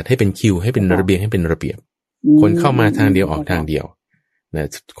จัดให้เป็นคิวให้เป็นระเบียงให้เป็นระเบียบคนเข้ามาทางเดียวออกทางเดียวนะ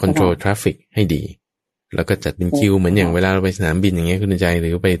control traffic ให้ดีแล้วก็จัดเป็นคิวเหมือนอย่างเวลาเราไปสนามบินอย่างเงี้ยคุณใจหรื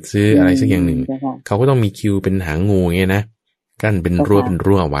อไปซื้ออะไรสักอย่างหนึ่งเขาก็ต้องมีคิวเป็นหางงูอย่างเงี้ยนะกั้นเป็น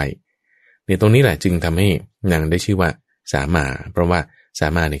รั้วไว้เนี่ยตรงนี้แหละจึงทำให้นางได้ชื่อว่าสามาเพราะว่าสา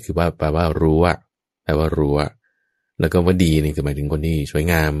มาเนี่ยคือว่าแปลว่ารั้วแปลว่ารั้วแล้วก็วดีนี่คือหมายถึงคนที่สวย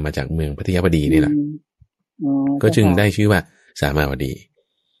งามมาจากเมืองพัทยาบดีนี่แหละก็จึงได้ชื่อว่าสามาวดี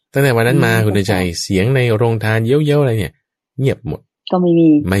ตั้งแต่วันนั้นมาคุณใจเสียงในโรงทานเย้ยๆอะไรเนี่ยเงียบหมดก็ไ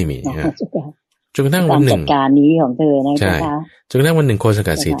ม่มีจนกระทั่งวันหนึ่งการนี้ของเธอนะใช่จนกระทั่งวันหนึ่งโคสก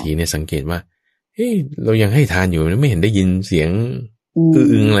เศรษฐีเนี่ยสังเกตว่าเรายังให้ทานอยู่ไม่เห็นได้ยินเสียง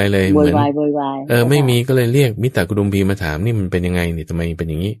อึงอะไรเลยเหมือนไม่มีก็เลยเรียกมิตรกุดุมพีมาถามนี่มันเป็นยังไงนี่ทำไมเป็น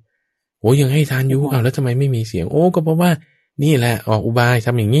อย่างนี้ยังให้ทานอยู่แล้วทำไมไม่มีเสียงก็เพราะว่านี่แหละออกอุบายท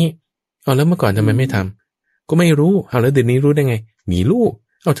ำอย่างนี้แล้วเมื่อก่อนทำไมไม่ทำก็ไม่รู้แล้วเดี๋ยวนี้รู้ได้ไงมีลูก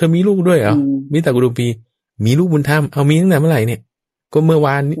เธอมีลูกด้วยมิตรกุดุมพีมีลูกบุญธรรมมีตั้งแต่เมื่อไหร่เนี่ยก็เมื่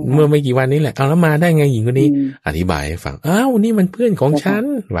อไม่กี่วันนี้แหละแล้วมาได้ไงหญิงคนนี้อธิบายให้ฟังนี่มันเพื่อนของฉัน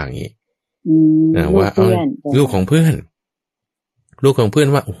ว่าอย่างนี้ว่าลูกของเพื่อน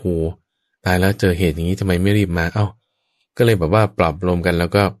ว่าโอ้โหตายแล้วเจอเหตุอย่างนี้ทำไมไม่รีบมาก็เลยแบบว่าปรับรวมกันแล้ว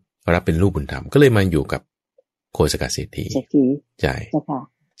ก็รับเป็นลูกบุญธรรมก็เลยมาอยู่กับโคสกเศรษฐีใช่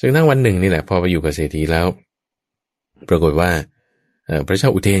จนกระทั่งวันหนึ่งนี่แหละพอไปอยู่กับเศรษฐีแล้วปรากฏว่าพระเจ้า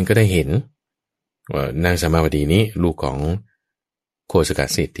อุเทนก็ได้เห็นว่านางสามาวดีนี้ลูกของโคสก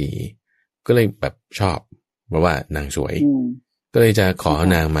เศรษฐีก็เลยแบบชอบเพราะว่านางสวยก็เลยจะขอ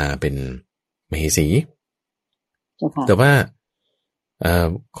นางมาเป็นมเหสีแต่ว่า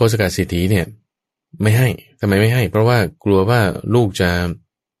โคสกเศรษฐีเนี่ยไม่ให้ทำไมไม่ให้เพราะว่ากลัวว่าลูกจะ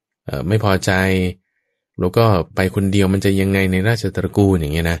ไม่พอใจแล้วก็ไปคนเดียวมันจะยังไงในราชตระกูลอย่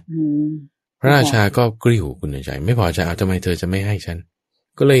างเงี้ยนะพระราชาก็กริ้วคุณใจไม่พอใจทำไมเธอจะไม่ให้ฉัน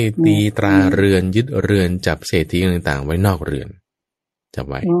ก็เลยตีตราเรือนยึดเรือนจับเศรษฐีต่างๆไว้นอกเรือนจับ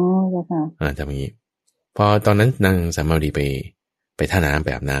ไว้ทำอย่างนี้พอตอนนั้นนางสามาวดีไปท่าน้ำไป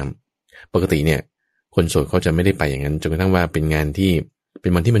อาบน้ำปกติเนี่ยคนโสดเขาจะไม่ได้ไปอย่างนั้นจนกระทั่งว่าเป็นงานที่เป็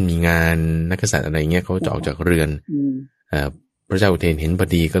นวันที่มันมีงานนักกษัตริย์อะไรเงี้ยเขาจะออกจากเรือนพระเจ้าอุเทนเห็นพอ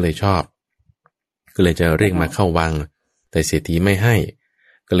ดีก็เลยชอบก็เลยจะเรียกมาเข้าวังแต่เศรษฐีไม่ให้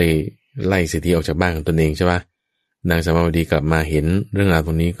ก็เลยไล่เศรษฐีออกจากบ้านของตนเองใช่ปะนางสามาวดีกลับมาเห็นเรื่องราวต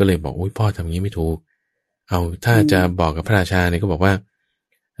รงนี้ก็เลยบอกพ่อทำอย่างนี้ไม่ถูกถ้าจะบอกกับพระราชาเนี่ยก็บอกว่า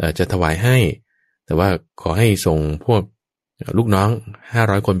จะถวายให้แต่ว่าขอให้ส่งพวกลูกน้อง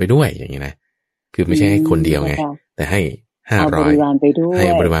500 คนไปด้วยอย่างนี้นะคือไม่ใช่ให้คนเดียวไงแต่ให้500ให้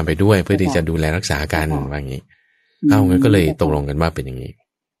บริวารไปด้วยเพื่อที่จะดูแลรักษากันว่าอย่างนี้งั้นก็เลยตกลงกันว่าเป็นอย่างนี้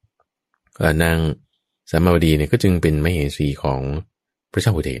นางสามาวดีเนี่ยก็จึงเป็นมเหสีของพระเจ้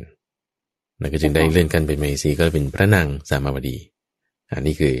าอุเทนก็จึงได้เลื่อนกันเป็นมเหสีก็เป็นพระนางสามาวดี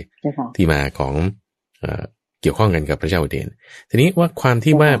นี่คือที่มาของเกี่ยวข้องกันกับพระเจ้าอุเทนทีนี้ว่าความ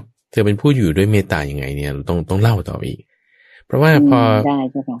ที่ว่าเธอเป็นผู้อยู่ด้วยเมตตาอย่างไงเนี่ยต้องเล่าต่ออีกเพราะว่าพอ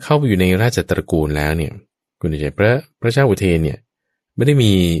เข้าไปอยู่ในราชตระกูลแล้วเนี่ยคุณใจพระเจ้าอุเทนเนี่ยไม่ได้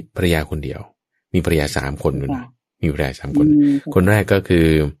มีภรรยาคนเดียวมีภรรยา3 คนนะมีภรรยา3 คนคนแรกก็คือ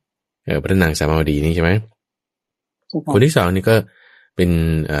พระนางสามาวดีนี่ใช่ไหมคนที่2นี่ก็ เป็น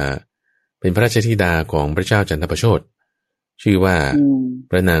เป็นพระราชธิดาของพระเจ้าจันทประโชติชื่อว่า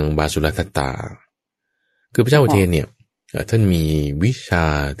พระนางบาสุรัตตาคือพระเจ้าอุเทนเนี่ยท่านมีวิชา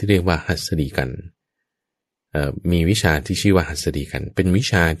ที่เรียกว่าหัสดีกันมีวิชาที่ชื่อว่าหัสดีกันเป็นวิ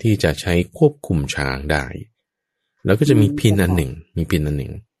ชาที่จะใช้ควบคุมช้างได้แล้วก็จะมีพินอันหนึ่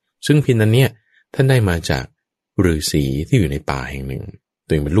งซึ่งพินอันเนี้ยท่านได้มาจากฤาษีที่อยู่ในป่าแห่งหนึ่ง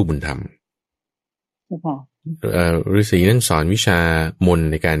ตัวเองเป็นลูกบุญธรรมฤาษีนั้นสอนวิชามนต์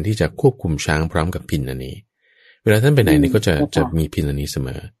ในการที่จะควบคุมช้างพร้อมกับพินอันนี้เวลาท่านไปไหนนี่ก็จะมีพินอันนี้เสม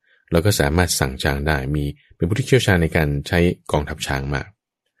อแล้วก็สามารถสั่งช้างได้มีเป็นผู้ที่เชี่ยวชาญในการใช้กองทัพช้างมาก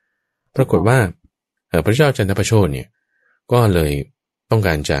ปรากฏว่าพระเจ้าจันทประโชติเนี่ยก็เลยต้องก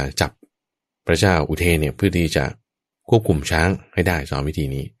ารจะจับพระเจ้าอุเทนเนี่ยเพื่อที่จะควบคุมช้างให้ได้สอนวิธี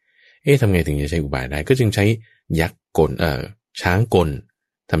นี้ทำไงถึงจะใช้อุบายได้ก็จึงใช้ยักษ์กลช้างกล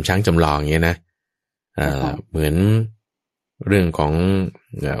ทำช้างจำลองอย่างเงี้ยนะเหมือนเรื่องของ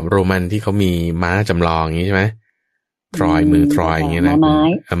โรมันที่เขามีม้าจำลองอย่างนี้ใช่ไหมทรอยมือทรอยอย่างเงี้ยนะ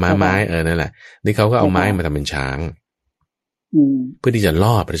ม้าไม้นั่นแหละนี่เขาก็เอาไม้มาทำเป็นช้างเพื่อที่จะ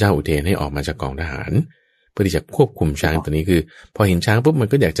ล่อพระเจ้าอุเทนให้ออกมาจากกองทหารเพื่อที่จะควบคุมช้างตัวนี้คือพอเห็นช้างปุ๊บมัน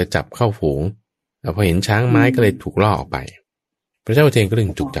ก็อยากจะจับเข้าฝูงพอเห็นช้างไม้ก็เลยถูกล่อออกไปพระเจ้าอุเทนก็เลย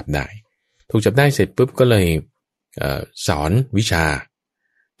ถูกจับได้เสร็จปุ๊บก็เลยสอนวิชา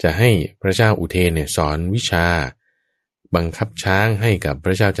จะให้พระเจ้าอุเทนเนี่ยสอนวิชาบังคับช้างให้กับพ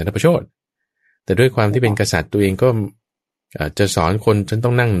ระเจ้าจันทประโชติแต่ด้วยความที่เป็นกษัตริย์ตัวเองก็จะสอนคนฉันต้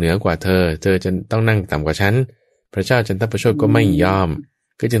องนั่งเหนือกว่าเธอจะต้องนั่งต่ำกว่าฉันพระเจ้าจันทประโชติก็ไม่ยอม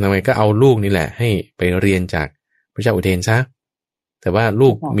ก็จึงทำไมก็เอาลูกนี่แหละให้ไปเรียนจากพระเจ้าอุเทนซะแต่ว่าลู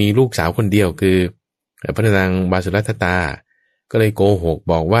กมีลูกสาวคนเดียวคือพระนางบาสุรัตตาก็เลยโกหก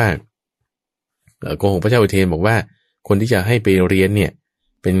บอกว่าโกหกพระเจ้าอุเทนบอกว่าคนที่จะให้ไปเรียนเนี่ย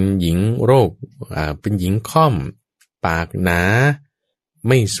เป็นหญิงโรคเป็นหญิงค่อมปากหนา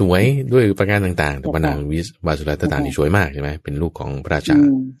ไม่สวยด้วยประการต่างๆแต่พระนางบาสุรัตตานี่สวยมากใช่ไหมเป็นลูกของพระราชา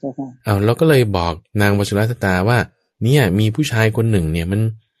เราก็เลยบอกนางบาสุรัตตาว่าเนี่ยมีผู้ชายคนหนึ่งเนี่ยมัน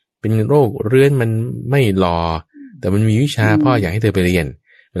เป็นโรคเรื้อนมันไม่หล่อแต่มันมีวิชาพ่ออยากให้เธอไปเรียน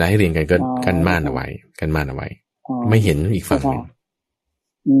เวลาให้เรียนกันก็กันม่านเอาไว้ไม่เห็นอีกฝั่งหนึ่ง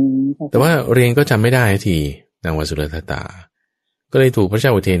แต่ว่าเรียนก็จำไม่ได้ทีนางวสุรัตตาก็เลยถูกพระเจ้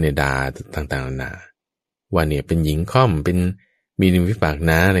าอุเทนเนี่ยด่าต่างๆนานาว่าเนี่ยเป็นหญิงค่อมเป็นมีริมฝีปากห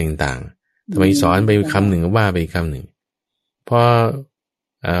นาอะไรต่างๆทำไมสอนไปคำหนึ่งว่าไปคำหนึ่งพอ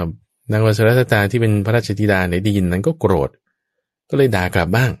นางวสุรัตตาที่เป็นพระราชธิดาได้ยินนั้นก็โกรธก็เลยด่ากลับ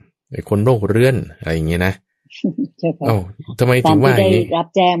บ้างไอ้คนโรคเรื้อนอะไรอย่างเงี้ยนะทำไมถึงว่าอย่างนี้รับ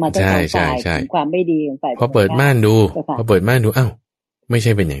แจ้งมาตั้งแต่ฝ่ายความไม่ดีของฝ่ายพอเปิดม่านดูไม่ใ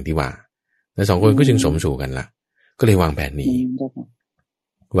ช่เป็นอย่างที่ว่าแล้วสองคนก็จึงสมสู่กันละก็เลยวางแผนนี้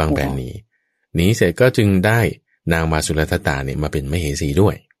หนีเสร็จก็จึงได้นางมาสุรัตตาเนี่ยมาเป็นมเหสีด้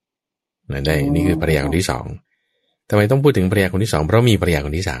วยนะได้นี่คือภรรยาคนที่สองทำไมต้องพูดถึงภรรยาคนที่สองเพราะมีภรรยาค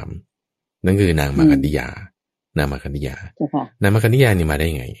นที่สามนั่นคือนางมาคันธิยานางมาคันธิยานี่มาได้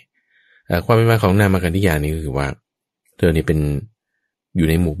ไงความเป็นมาของนางมาคันธิยานี่ก็คือว่าเธอเนี่ยเป็นอยู่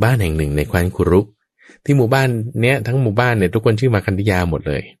ในหมู่บ้านแห่งหนึ่งในแคว้นคุรุที่หมู่บ้านเนี้ยทั้งหมู่บ้านเนี่ยทุกคนชื่อมาคันธิยาหมด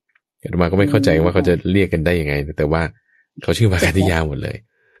เลยอาตมาก็ไม่เข้าใจว่าเขาจะเรียกกันได้ยังไงแต่ว่าเขาชื่อมาคันธิยาหมดเลย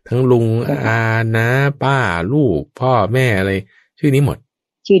ทั้งลุงอาน้าป้าลูกพ่อแม่อะไรชื่อนี้หมด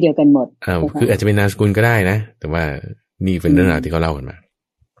ชื่อเดียวกันหมดคืออาจจะเป็นนามสกุลก็ได้นะแต่ว่านี่เป็นเรื่องราวที่เขาเล่ากันมา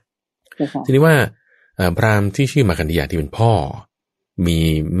ทีนี้ว่าพราหมณ์ที่ชื่อมาคันธิยาที่เป็นพ่อมี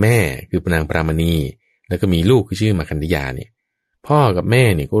แม่คือนางปรามณีแล้วก็มีลูกคือชื่อมาคันธิยาเนี่ยพ่อกับแม่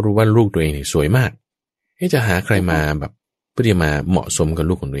เนี่ยก็รู้ว่าลูกตัวเองเนี่ยสวยมากจะหาใครมาแบบเพื่อที่มาเหมาะสมกับ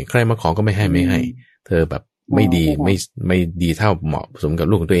ลูกของตัวเองใครมาขอก็ไม่ให้เธอแบบไม่ดีเท่าเหมาะสมกับ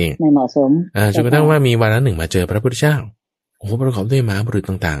ลูกของตัวเองไม่เหมาะสมจนกระทั่งว่ามีวาระหนึ่งมาเจอพระพุทธเจ้าโอ้โหประกอบด้วยมหาบุรุษ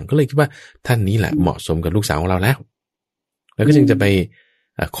ต่างๆก็เลยคิดว่าท่านนี้แหละเหมาะสมกับลูกสาวของเราแล้วก็จึงจะไป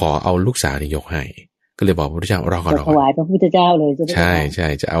ขอเอาลูกสาวนี่ยกให้ก็เลยบอกพระพุทธเจ้ารอก่อนถวายพระพุทธเจ้าเลยใช่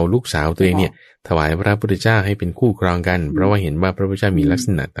จะเอาลูกสาวตัวเองเนี่ยถวายพระพุทธเจ้าให้เป็นคู่ครองกันเพราะว่าเห็นว่าพระพุทธเจ้ามีลักษ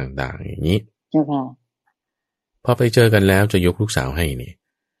ณะต่างๆอย่างนี้เจ้าค่ะพอไปเจอกันแล้วจะยกลูกสาวให้นี่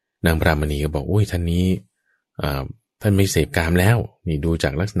นางปรามณีก็บอกโอ้ยท่านนี้ท่านไม่เสพกามแล้วนี่ดูจา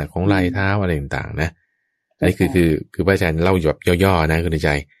กลักษณะของลายเท้าอะไรต่างๆนะอันนี้คือพระอาจารย์เล่าแบบย่อๆนะคุณใจ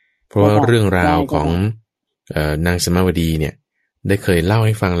เพราะว่าเรื่องราวของนางสมาวดีเนี่ยได้เคยเล่าใ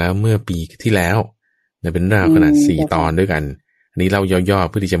ห้ฟังแล้วเมื่อปีที่แล้วเป็นราวขนาด4 ตอนด้วยกันอันนี้เล่าย่อๆ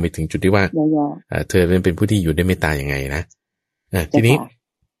เพื่อที่จะไปถึงจุดที่ว่าเธอเป็นผู้ที่อยู่ด้วยเมตตาอย่างไงนะทีนี้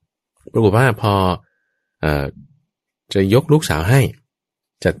ปรากฏว่าพอจะยกลูกสาวให้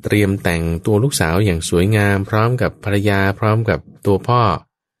จะเตรียมแต่งตัวลูกสาวอย่างสวยงามพร้อมกับภรรยาพร้อมกับตัวพ่อ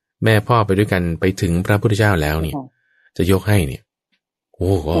แม่พ่อไปด้วยกันไปถึงพระพุทธเจ้าแล้วเนี่ยจะยกให้เนี่ย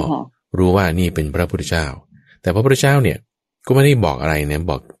อ้ก็รู้ว่านี่เป็นพระพุทธเจ้าแต่พระพุทธเจ้าเนี่ยก็ไม่ได้บอกอะไรนะ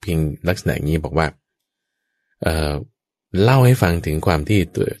บอกเพียงลักษณะอย่างนี้บอกว่าเล่าให้ฟังถึงความที่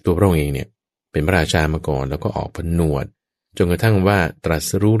ตัวพระองค์เองเนี่ยเป็นพระราชามาก่อนแล้วก็ออกผนวดจนกระทั่งว่าตรัส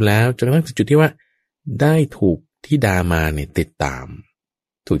รู้แล้วจนกระทั่งถึงจุดที่ว่าได้ถูกธิดามาเนี่ยติดตาม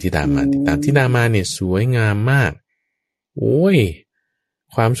ถูกธิดามาติดตามธิดามาเนี่ยสวยงามมากโอ้ย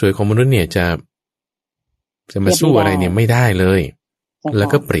ความสวยของมนุษย์เนี่ยจะมาสู้อะไรเนี่ยไม่ได้เลยแล้ว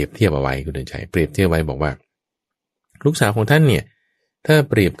ก็เปรียบเทียบเอาไว้คุณเดินใจเปรียบเทียบไว้บอกว่าลูกสาวของท่านเนี่ยถ้า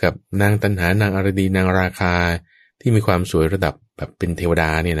เปรียบกับนางตัณหานางอรดีนางราคาที่มีความสวยระดับแบบเป็นเทวดา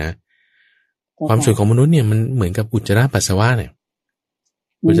เนี่ยนะความสวยของมนุษย์เนี่ยมันเหมือนกับอุจจาระปัสสาวะเนี่ย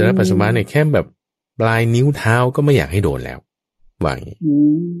อุจจาระปัสสาวะเนี่ยแค่แบบปลายนิ้วเท้าก็ไม่อยากให้โดนแล้วว่าอย่างนี้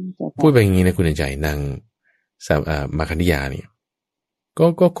พูดไปอย่างนี้นะคุณเดินใจนางมาคันธยาเนี่ย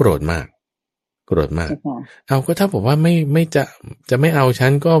ก็โกรธมากเอาก็ถ้าบอกว่าไม่จะไม่เอาฉั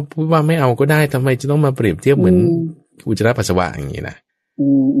นก็พูดว่าไม่เอาก็ได้ทำไมจะต้องมาเปรียบเทียบเหมือนอุจจาระปัสสาวะอย่างนี้นะ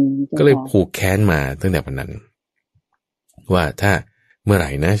ก็เลยผูกแค้นมาตั้งแต่วันนั้นว่าถ้าเมื่อไหร่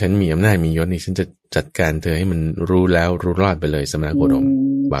นะฉันมีอำนาจมียศนี่ฉันจะจัดการเธอให้มันรู้แล้วรู้รอดไปเลยสมณโคดม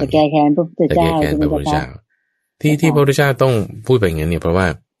จะแก้แค้นพระพุทธเจ้าที่พระพุทธเจ้าต้องพูดไปอย่างนี้เนี่ยเพราะว่า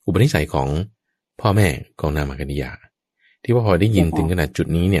อุปนิสัยของพ่อแม่ของนางมาคันธยาที่ว่าพอได้ยินถึงขนาดจุด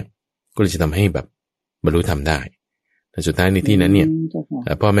นี้เนี่ยก็เลยจะทำให้แบบบรรลุธรรมได้แต่สุดท้ายในที่นั้นเนี่ย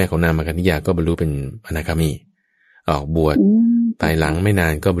พ่อแม่ของนางมาคันธยาก็บรรลุเป็นอนาคามีออกบวชภายหลังไม่นา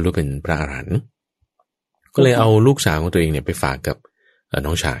นก็บรรลุเป็นพระอรหันต์ก็เลยเอาลูกสาวของตัวเองเนี่ยไปฝากกับน้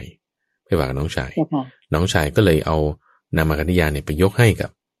องชายไปฝากกับน้องชายก็เลยเอานางมาคันธยาเนี่ยไปยกให้กับ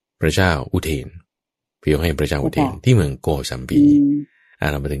พระเจ้าอุเทนไปยกให้พระเจ้าอุเทนที่เมืองโกสัมพี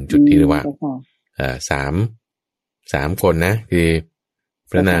เรามาถึงจุดที่เรียกว่าสามคนนะคือ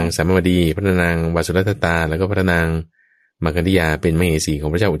พระนางสัมมาวดีพระนางวสุรัตตาแล้วก็พระนางมาคันธยาเป็นมเหสีของ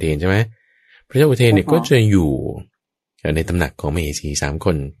พระเจ้าอุเทนใช่ไหมพระเจ้าอุเทนเนี่ยก็จะอยู่ในตำหนักของมเหสี3 ค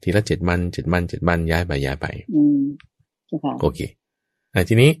นทีละ7 วันย้ายไปโอเค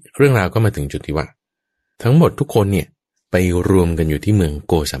ทีนี้เรื่องราวก็มาถึงจุดที่ว่าทั้งหมดทุกคนเนี่ยไปรวมกันอยู่ที่เมือง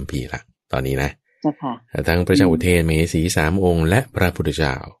โกสัมพีละตอนนี้นะทั้งพระเจ้าอุเทนมเหสี3 องค์และพระพุทธเจ้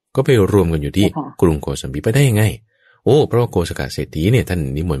าก็ไปรวมกันอยู่ที่กรุงโกสัมพีไปได้ยังไงเพราะว่าโกศกเศรษฐีเนี่ยท่าน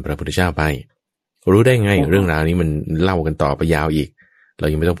นิมนต์พระพุทธเจ้าไปรู้ได้ไงเรื่องราวนี้มันเล่ากันต่อไปยาวอีกเรา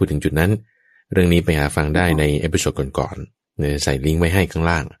ยังไม่ต้องพูดถึงจุดนั้นเรื่องนี้ไปหาฟังได้ในเอพิโซดก่อนๆใส่ลิงก์ไว้ให้ข้าง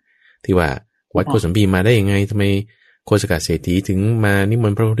ล่างที่ว่าวัดโกสัมพีมาได้ยังไงทำไมโกศกเศรษฐีถึงมานิม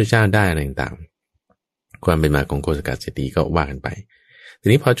นต์พระพุทธเจ้าได้อะไรต่างๆความเป็นมาของโกศกเศรษฐีก็ว่ากันไปที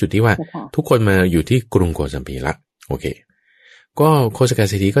นี้พอจุดที่ว่าทุกคนมาอยู่ที่กรุงโกสัมพีละโอเคก็โคสก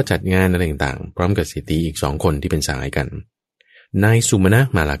เศรษฐีก็จัดงานอะไรต่างๆพร้อมกับเศรษฐีอีก2 คนที่เป็นสหายกันนายสุมาณะ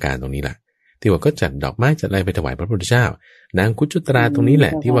มาลาการตรงนี้แหละที่ว่าก็จัดดอกไม้จัดอะไรไปถวายพระพุทธเจ้านางกุจุตราตรงนี้แหล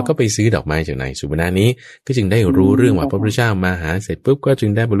ะที่ว่าก็ไปซื้อดอกไม้จากนายสุมาณะนี้ก็จึงได้รู้เรื่องว่าพระพุทธเจ้ามาหาเสร็จปุ๊บก็จึง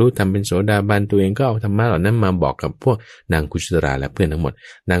ได้บรรลุทำเป็นโสดาบันตัวเองก็เอาธรรมะเหล่านั้นมาบอกกับพวกนางกุจุตราและเพื่อนทั้งหมด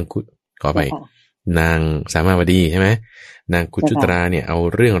ขอไปนางสามาวดีใช่ไหมนางกุจุตราเนี่ยเอา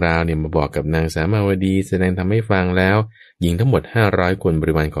เรื่องราวเนี่ยมาบอกกับนางสามาวดีแสดงทำให้ฟังแล้วหญิงทั้งหมด500 คนบ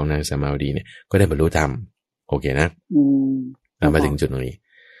ริวารของนางสามาวดีเนี่ยก็ได้บรรลุธรรมโอเคนะมาถึงจุดตรงนี้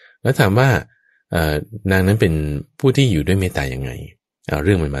แล้วถามว่านางนั้นเป็นผู้ที่อยู่ด้วยเมตตายังไงเ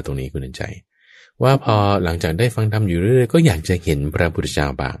รื่องมันมาตรงนี้คุณเดินใจว่าพอหลังจากได้ฟังธรรมอยู่เรื่อยๆก็อยากจะเห็นพระพุทธเจ้า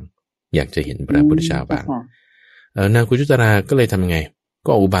บ้างอยากจะเห็นพระพุทธเจ้าบ้างนางกุจุตราก็เลยทำยังไง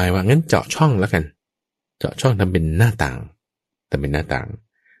ก็อุบายว่างั้นเจาะช่องแล้วกันเจาะช่องทำเป็นหน้าต่างแต่เป็นหน้าต่าง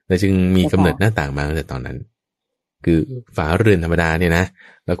แล้วจึงมีกำเนิดหน้าต่างมาตั้งแต่ตอนนั้นคือฝาเรือนธรรมดาเนี่ยนะ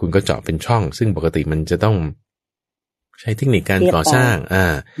แล้วคุณก็เจาะเป็นช่องซึ่งปกติมันจะต้องใช้เทคนิคการก่อสร้าง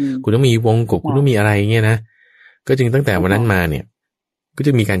คุณต้องมีวงกบคุณต้องมีอะไรเงี้ยนะก็จึงตั้งแต่วันนั้นมาเนี่ยก็จ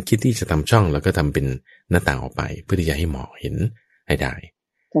ะมีการคิดที่จะทำช่องแล้วก็ทำเป็นหน้าต่างออกไปเพื่อที่จะให้หมอเห็นให้ได้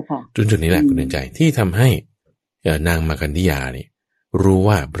จุดนี้แหละคุณเดินใจที่ทำให้นางมาคันธยาเนี่ยรู้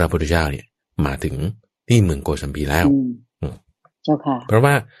ว่าพระพุทธเจ้าเนี่ยมาถึงที่เมืองโกสัมพีแล้วเจ้าค่ะเพราะ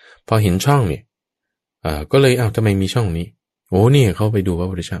ว่าพอเห็นช่องเนี่ยก็เลยทำไมมีช่องนี้เนี่ยเขาไปดูพระ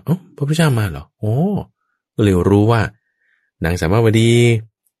พุทธเจ้าพระพุทธเจ้ามาเหรอก็เลยรู้ว่านางสามาวดี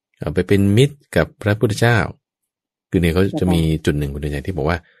ไปเป็นมิตรกับพระพุทธเจ้าคือเนี่ยเขาจะมีจุดหนึ่งคุณเดินใจที่บอก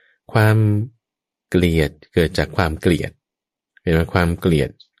ว่าความเกลียดเกิดจากความเกลียดเห็นไหมความเกลียด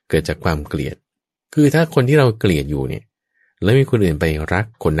เกิดจากความเกลียดคือถ้าคนที่เราเกลียดอยู่เนี่ยแล้วมีคนอื่นไปรัก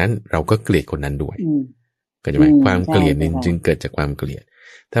คนนั้นเราก็เกลียดคนนั้นด้วยก็จะหมายความเกลียดนี่จึงเกิดจากความเกลียด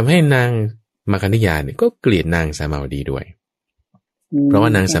ทำให้นางมาคันธยาเนี่ยก็เกลียดนางสามาวดีด้วยเพราะว่า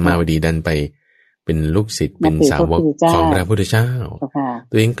นางสามาวดีดันไปเป็นลูกศิษย์เป็นสาวกของพระพุทธเจ้า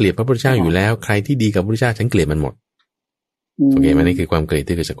ตัวเองเกลียดพระพุทธเจ้าอยู่แล้วใครที่ดีกับพระพุทธเจ้าฉันเกลียดมันหมด โอเคมันนี่คือความเกลียด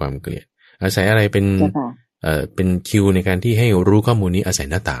ที่เกิดจากความเกลียดอาศัยอะไรเป็นคิวในการที่ให้รู้ข้อมูลนี้อาศัย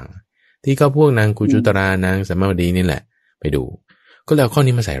หน้าต่างที่ก็พวกนางกุจุตรานางสัมมาวดีนี่แหละไปดูก็เลยเอาข้อ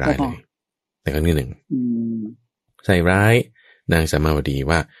นี้มาใส่ร้ายเลยแต่ครั้งที่หนึ่งใส่ร้ายนางสัมมาวดี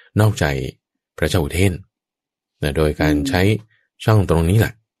ว่านอกใจพระเจ้าอุเทนนะโดยการใช้ช่องตรงนี้แหล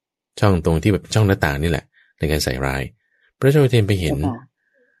ะช่องตรงที่แบบช่องหน้าต่างนี่แหละในการใส่ร้ายพระเจ้าอุเทนไปเห็น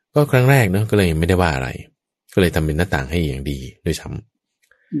ก็ครั้งแรกเนาะก็เลยไม่ได้ว่าอะไรก็เลยทำเป็นหน้าต่างให้อย่างดีด้วยซ้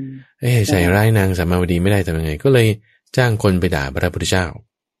ำใส่ร้ายนางสัมมาวดีไม่ได้ทำยังไงก็เลยจ้างคนไปด่าพระพุทธเจ้า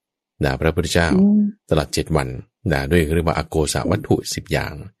ตลอด7 วันด่าด้วยเรียกว่าอโกษวัตถุ10 อย่า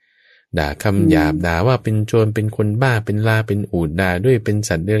งด่าคำหยาบด่าว่าเป็นโจรเป็นคนบ้าเป็นลาเป็นอูฐด่าด้วยเป็น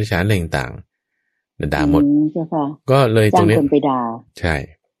สัตว์เดรัจฉานอะไรต่างๆด่าหมดก็เลยตรงนี้ใช่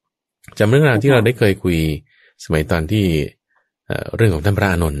จำเรื่องราวที่เราได้เคยคุยสมัยตอนที่เรื่องของท่านพระ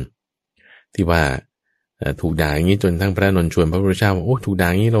อานนท์ที่ว่าถูกด่าอย่างนี้จนทั้งพระอานนท์ชวนพระพุทธเจ้าว่าโอ้ถูกด่า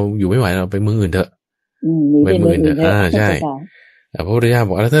อย่างนี้เราอยู่ไม่ไหวเราไปเมืองอื่นเถอะไปเมืองอื่นเถอะใช่พระพุทธเจ้าบ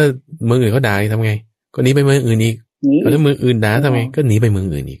อกแล้วถ้าเมืองอื่นเขาด่าทำไงก็หนีไปเมืองอื่นอีกแล้วถ้าเมืองอื่นด่าทำไงก็หนีไปเมือง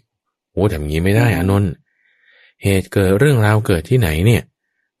อื่นอีกโอ้ทำอย่างนี้ไม่ได้อานนท์เหตุเกิดเรื่องราวเกิดที่ไหนเนี่ย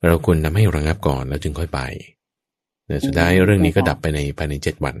เราควรทำให้ระงับก่อนแล้วจึงค่อยไปสุดท้ายเรื่องนี้ก็ดับไปในภายใน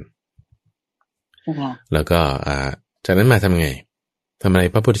7 วันแล้วก็จากนั้นมาทำไงทำอะไร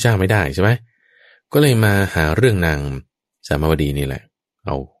พระพุทธเจ้าไม่ได้ใช่ไหมก็เลยมาหาเรื่องนางสามาวดีนี่แหละเอ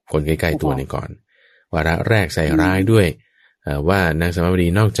าคนใกล้ๆตัวนี่ก่อนวาระแรกใส่ร้ายด้วยว่านางสามาวดี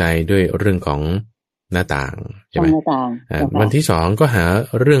นอกใจด้วยเรื่องของหน้าต่างใช่ไหมวันที่2ก็หา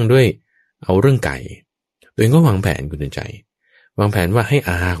เรื่องด้วยเอาเรื่องไก่ตัวเองก็วางแผนคุณใจวางแผนว่าให้อ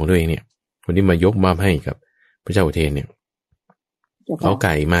าของตัวเองเนี่ยคนที่มายกมอบให้กับพระเจ้าอุเทนเนี่ยเอาไ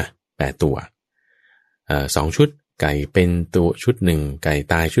ก่มา8 ตัว2 ชุดไก่เป็นตัวชุด1ไก่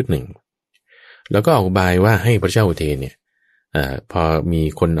ตายชุด1แล้วก็ออกบายว่าให้พระเจ้าอุเทนเนี่ยพอมี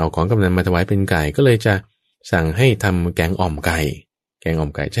คนเอาของกำนันมาถวายเป็นไก่ก็เลยจะสั่งให้ทำแกงอ่อมไก่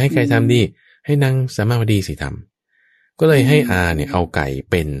จะให้ใครทำดีให้นางสามาวดีสิทำก็เลยให้อาเนี่ยเอาไก่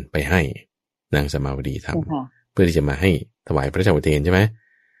เป็นไปให้นางสามาวดีทำเพื่อที่จะมาให้ถวายพระเจ้าอุเทนใช่ไหม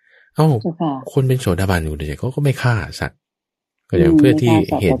คนเป็นโสดาบันอยู่เฉยๆเขาก็ไม่ฆ่าสัตว์ก็อย่างเพื่อที่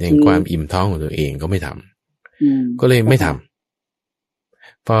เหตุแห่งความอิ่มท้องของตัวเองก็ไม่ทำก็เลยไม่ท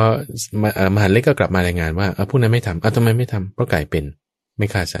ำพอมหาเล็กก็กลับมารายงานว่าผู้นั้นไม่ทำทำไมไม่ทำเพราะไก่เป็นไม่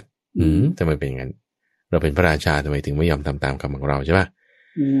ฆ่าสัตว์ทำไมเป็นอย่างนั้นเราเป็นพระราชาทำไมถึงไม่ยอมทำตามคำของเราใช่ป่ะ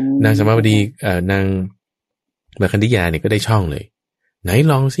นางสมาวดีนางมคันธิยาเนี่ยก็ได้ช่องเลยไหน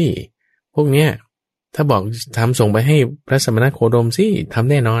ลองสิพวกเนี้ยถ้าบอกทำส่งไปให้พระสมณโคดมสิทำ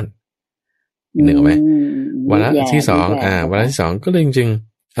แน่นอนเหนือไหมวาระที่2วาระที่2ก็เลยจริง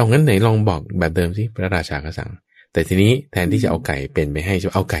ๆเอางั้นไหนลองบอกแบบเดิมสิพระราชาก็สั่งแต่ทีนี้แทนที่จะเอาไก่เป็นไปให้จะ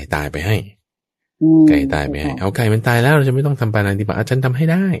เอาไก่ตายไปให้ไก่ตายไปให้เอาไก่มันตายแล้วเราจะไม่ต้องทำปาณาติบาตฉันทำให้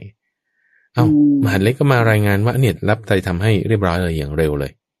ได้มหาเล็กก็มารายงานว่าเนี่ยรับใจทำให้เรียบร้อยเลยอย่างเร็วเล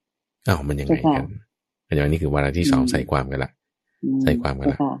ยมันยังไงกันอย่างนี้คือวาระที่2ใส่ความกันละ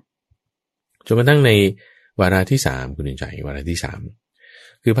จนกระทั่งในวาระที่3คุณใจวาระที่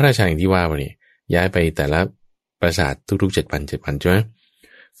3คือพระราชาอย่างที่ว่าวันนี้ย้ายไปแต่ละปราสาททุกๆ7 วันใช่ไหม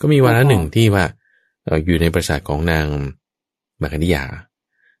ก็มีวาระหนึ่งที่ว่าอยู่ในปราสาทของนางมคันธิยา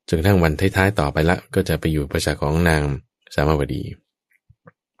จนกระทั่งวันท้ายๆต่อไปละก็จะไปอยู่ปราสาทของนางสามาวดี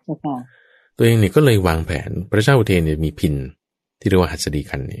ตัวเองเนี่ยก็เลยวางแผนพระเจ้าอุเทนเนี่ยมีพินที่เรียกว่าหัสดี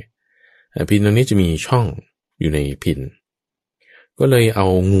กันเนี่ยพินตรงนี้จะมีช่องอยู่ในพินก็เลยเอา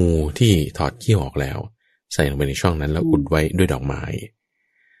งูที่ถอดขี้ออกแล้วใส่ลงไปในช่องนั้นแล้วอุดไว้ด้วยดอกไม้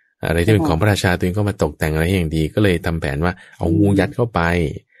อะไรที่เป็นของพระราชาตัวเองก็มาตกแต่งอะไรอย่างดีก็เลยทำแผนว่าเอางูยัดเข้าไป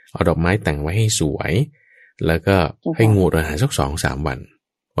เอาดอกไม้แต่งไว้ให้สวยแล้วก็ให้งูอาหารสัก2-3 วัน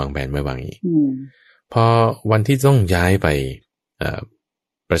วางแผนไว้วางอย่างนี้พอวันที่ต้องย้ายไป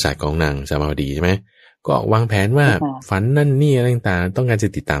ปราสาทของนางสามาวดีใช่ไหมก็วางแผนว่าฝันนั่นนี่อะไรต่างๆต้องการจะ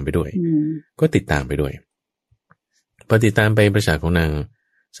ติดตามไปด้วยก็ติดตามไปด้วยพอติดตามไปปราสาทของนาง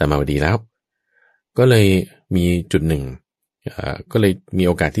สามาวดีแล้วก็เลยมีจุดหนึ่งก็เลยมีโ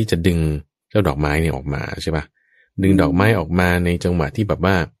อกาสที่จะดึงเจ้าดอกไม้เนี่ยออกมาใช่ป่ะดึงดอกไม้ออกมาในจังหวะที่แบบ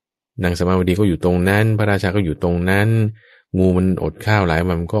ว่านางสามาวดีก็อยู่ตรงนั้นพระราชาก็อยู่ตรงนั้นงูมันอดข้าวหลาย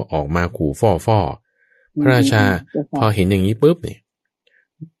วันมันก็ออกมาขู่ฟ่อพระราชาพอเห็นอย่างนี้ปุ๊บเนี่ย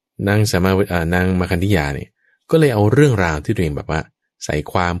นางมคันธิยาเนี่ยก็เลยเอาเรื่องราวที่ตัวเองแบบว่าใส่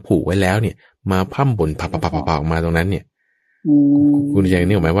ความผูกไว้แล้วเนี่ยมาพั่มบ่นผับออกมาตรงนั้นเนี่ยคุณใจ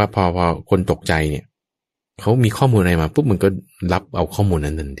นี่หมายว่าพอคนตกใจเนี่ยเขามีข้อมูลอะไรมาปุ๊บมันก็รับเอาข้อมูล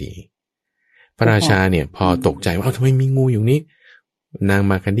นั้นทันทีพระราชาเนี่ยพอตกใจว่าทำไมมีงูอยู่นี้นาง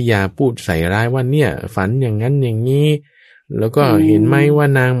มคันธิยาพูดใส่ร้ายว่าเนี่ยฝันอย่างนั้นอย่างนี้แล้วก็เห็นไหมว่า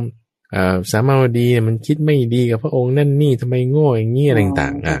นาง สามาวดีมันคิดไม่ดีกับพระองค์นั่นนี่ทำไมโง่อย่างนี้อะไรต่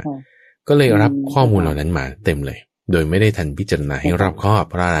างก็เลยรับข้อมูลเหล่านั้นมาเต็มเลยโดยไม่ได้ทันพิจารณาให้รอบคอบ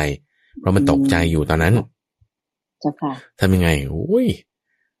เพราะอะไรเพราะมันตกใจอยู่ตอนนั้นทำยังไงโอ้ย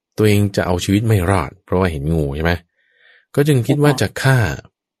ตัวเองจะเอาชีวิตไม่รอดเพราะว่าเห็นงูใช่ไหมก็จึงคิดว่าจะฆ่า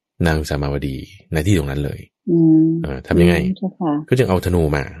นางสามาวดีในที่ตรงนั้นเลยทำยังไงก็จึงเอาธนู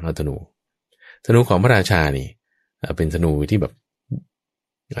มาเอาธนูของพระราชานี่เป็นธนูที่แบบ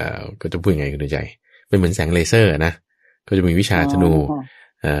ก็จะพูดยังไงก็ดูใจเป็นเหมือนแสงเลเซอร์นะก็จะมีวิชาธ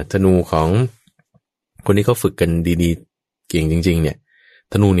นูของคนที่เขาฝึกกันดีๆเก่งจริงๆเนี่ย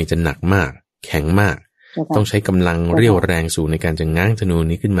ธนูนี่จะหนักมากแข็งมากต้องใช้กำลังเรี่ยวแรงสูงในการจะง้างธนู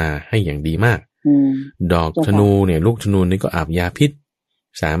นี้ขึ้นมาให้อย่างดีมากดอกธนูเนี่ยลูกธนูนี่ก็อาบยาพิษ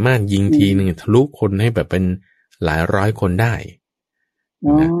สามารถยิงทีนึงทะลุคนให้แบบเป็นหลายร้อยคนได้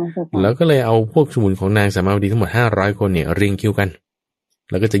นะแล้วก็เลยเอาพวกสมุนของนางสามาวดีทั้งหมด500คนเนี่ยเรียงคิวกัน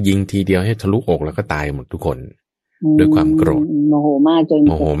แล้วก็จะยิงทีเดียวให้ทะลุอกแล้วก็ตายหมดทุกคนด้วยความโกรธโมโหมากจน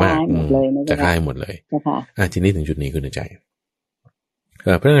จะฆ่าหมดเลยทีนี้ถึงจุดนี้คือในใจ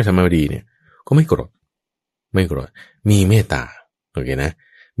พระนางสามาวดีเนี่ยก็ไม่โกรธมีเมตตาโอเคนะ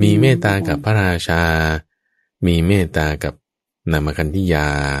มีเมตตากับพระราชามีเมตตากับนามคันธิยา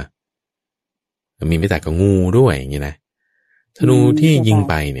มีเมตตากับงูด้วยอย่างนี้นะธนูที่ยิง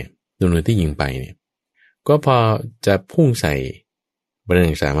ไปเนี่ยก็พอจะพุ่งใส่พระน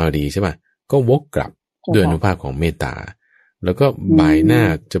างสามาวดีใช่ป่ะก็วกกลับด้วยอนุภาพของเมตตาแล้วก็บ่ายหน้า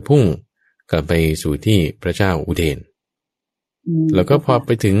จะพุ่งกลับไปสู่ที่พระเจ้าอุเทนแล้วก็พอไ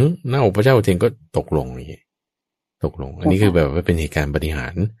ปถึงหน้าอกพระเจ้าอุเทนก็ตกลงอย่างนี้อันนี้คือแบบว่าเป็นเหตุการณ์ปาฏิหา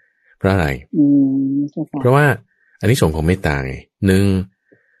ริย์เพราะอะไรเพราะว่าอันนี้ส่งของเมตตาไงหนึ่ง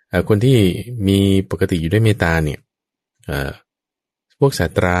คนที่มีปกติอยู่ด้วยเมตตาเนี่ยพวกสั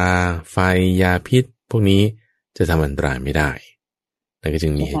ตราไฟยาพิษพวกนี้จะทำอันตรายไม่ได้นั่นก็จึ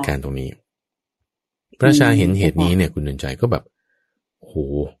งมีเหตุการณ์ตรงนี้พระราชาเห็นเหตุนี้เนี่ยคุณเดินใจก็แบบโห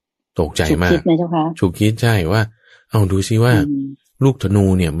ตกใจมากฉุกคิดใช่ว่าเอาดูซิว่าลูกธนู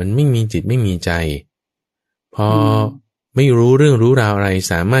เนี่ยมันไม่มีจิตไม่มีใจพอไม่รู้เรื่องรู้ราวอะไร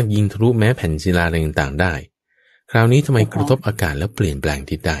สามารถยิงทะลุแม้แผ่นศิลาอะไรต่างๆได้คราวนี้ทำไมกระทบอากาศแล้วเปลี่ยนแปลง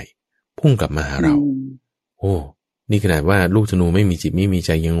ทิศได้พุ่งกลับมาหาเราโอ้นี่ขนาดว่าลูกธนูไม่มีจิตไม่มีใ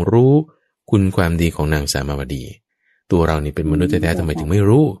จยังรู้คุณความดีของนางสามาวดีตัวเรานี่เป็นมนุษย์แท้ๆทำไมถึงไม่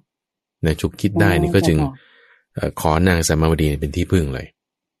รู้นะฉุกคิดได้นี่ก็จึงขอนางสามาวดีเป็นที่พึ่งเลย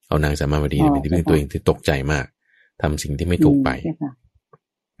เอานางสามาวดีเป็นที่พึ่งตัวเองที่ตกใจมากทำสิ่งที่ไม่ถูกไป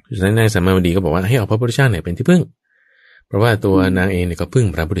ฉะนั้นนางสามาวดีก็บอกว่าให้เอาพระพุทธเจ้าเนี่ยเป็นที่พึ่งเพราะว่าตัวนางเองเนี่ยก็พึ่ง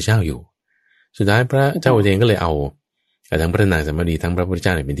พระพุทธเจ้าอยู่สุดท้ายพระเจ้าอุเทนก็เลยเอาทั้งพระนางสามาวดีทั้งพระพุทธเจ้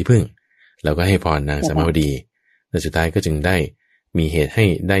าเนี่ยเป็นที่พึ่งแล้วก็ให้พรนางสามาวดีและสุดท้ายก็จึงได้มีเหตุให้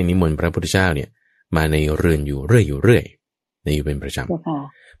ได้นิมนต์พระพุทธเจ้าเนี่ยมาในเรือนอยู่เรื่อยในอยู่เป็นประจ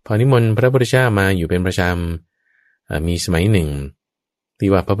ำพอนิมนต์พระพุทธเจ้ามาอยู่เป็นประจำมีสมัยหนึ่งที่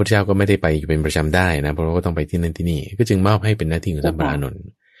ว่าพระพุทธเจ้าก็ไม่ได้ไปอยู่เป็นประจำได้นะเพราะว่าก็ต้องไปที่นั่นที่นี่ก็จึงมอบให้เป็นหน้าที่ของท่านพระอานนท์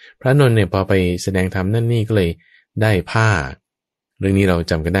พระอานนท์เนี่ยพอไปแสดงธรรมนั่นนี่ก็เลยได้ผ้าเรื่องนี้เรา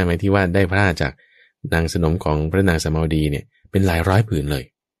จำกันได้ไหมที่ว่าได้ผ้าจากนางสนมของพระนางสามาวดีเนี่ยเป็นหลายร้อยผืนเลย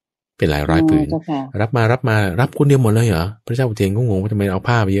เป็นหลายร้อยผืนรับคนเดียวหมดเลยเหรอพระเจ้าอุเทนก็งงว่าทำไมเอา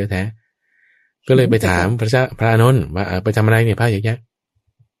ผ้าไปเยอะแท้ก็เลยไปถามพระอานนท์ว่าไปทำอะไรเนี่ยผ้าเยอะแยะ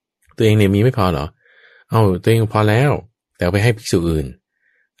ตัวเองเนี่ยมีไม่พอเหรอเอาตัวเองพอแล้วแต่เอาไปให้ภิกษุอื่น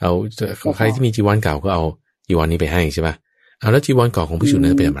เอาใครที่มีจีวรเก่าก็เอาจีวรนี้ไปให้ใช่ป่ะเอาแล้วจีวรเก่าของภิกษุนั้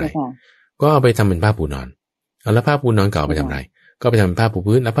นไปทำอะไรก็เอาไปทำเป็นผ้าปูนอนเอาแล้วผ้าปูนอนเก่าไปทำอะไรก็ไปทำเป็นผ้าปู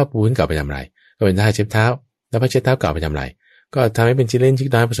พื้นแล้วผ้าปูพื้นเก่าไปทำอะไรก็เป็นผ้าเช็ดเท้าแล้วผ้าเช็ดเท้าเก่าไปทำอะไรก็ทำให้เป็นชิ้นเล่นชิ้น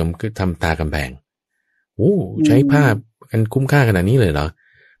น้อยผสมคือทำตากำแพงโอ้ใช้ผ้ากันคุ้มค่าขนาดนี้เลยเหรอ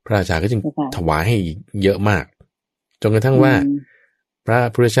พระราชาก็จึงถวายให้เยอะมากจนกระทั่งว่าพระ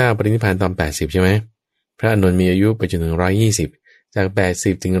พุทธเจ้าปรินิพพานตอน80ใช่ไหมพระอานนท์มีอายุไปจนถึง120จาก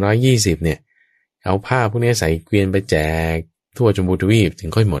80ถึง120เนี่ยเอาผ้าพวกนี้ใส่เกวียนไปแจกทั่วชมพูทวีปถึง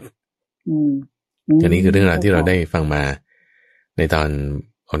ค่อยหมดอันนี้คือเรื่องราวที่เราได้ฟังมาในตอน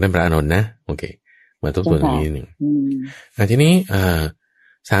ของท่านพระอานนท์นะโอเคมาทบทวนตรงนี้หนึ่งทีนี้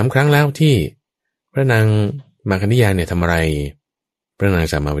3 ครั้งแล้วที่พระนางมาคันธิยาเนี่ยทำอะไรพระนาง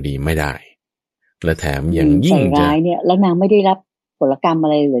สามาวดีไม่ได้และแถมยังยิ่งจะเนี่ยแล้วนางไม่ได้รับผลกรรมอะ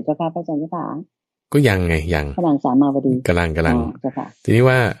ไรหรือเจ้าค่ะพระอาจารย์เจ้าค่ะก็ยังไงยังพระนางสามาวดีกำลังทีนี้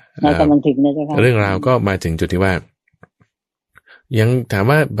ว่าเรากำลังถึงนะเจ้าค่ะเรื่องราวก็มาถึงจุดที่ว่ายังถาม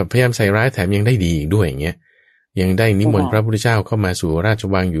ว่าแบบพยายามใส่ร้ายแถมยังได้ดีอีกด้วยอย่างเงี้ยยังได้นิมนต์พระพุทธเจ้าเข้ามาสู่ราช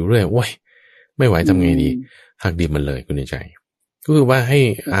วังอยู่เรื่อยโอ้ยไม่ไหวทำไงดีหักดิบมันเลยคุณในใจก็คือว่าให้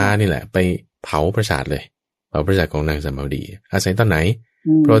นี่แหละไปเผาปราสาทเลยเผาปราสาทของนางสามาวดีอาศัยตอนไหน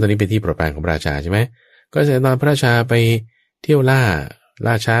เพราะตอนนี้เป็นที่โปรดปรานของพระราชาใช่ไหมก็อาศัยตอนพระราชาไปเที่ยวล่า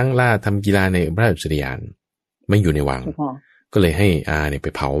ล่าช้างล่าทำกีฬาในพระราชอุทยานไม่อยู่ในวังก็เลยให้อาเนี่ยไป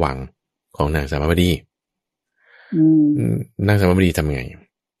เผาวังของนางสามาวดีนางสามาวดีทำไง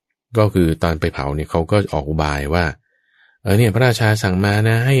ก็คือตอนไปเผาเนี่ยเขาก็ออกอุบายว่าเนี่ยพระราชาสั่งมา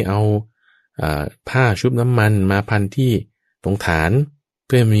นะให้เอาผ้าชุบน้ำมันมาพันที่ตรงฐานเ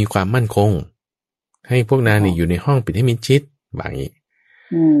พื่อมีความมั่นคงให้พวกนางเนี่ยอยู่ในห้องปิดให้มิดชิดแบบนี้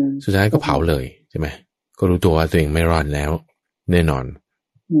สุดท้ายก็เผาเลยใช่ไหมก็รู้ตัวว่าตัวเองไม่รอดแล้วแน่นอน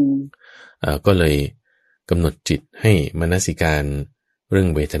ก็เลยกำหนดจิตให้มนสิการเรื่อง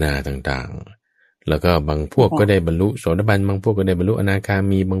เวทนาต่างๆแล้วก็บางพวกก็ได้บรรลุโสดาบันบางพวกก็ได้บรรลุอนาคา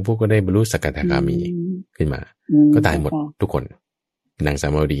มีบางพวกก็ได้บรรลุสกทาคามีขึ้นมาก็ตายหมดทุกคนนางสา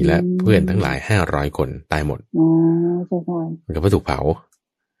มาวดีและเพื่อนทั้งหลาย500 คนตายหมดก็เพราะถูกเผา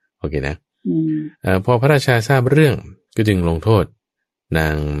โอเคนะพอพระราชาทราบเรื่องก็จึงลงโทษนา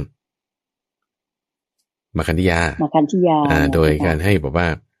งมาคันธิยาโดยการให้บอกว่า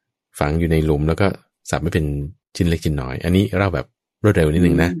ฝังอยู่ในหลุมแล้วก็สับไม่เป็นชิ้นเล็กชิ้นน้อยอันนี้เล่าแบบรวดเร็วนิดห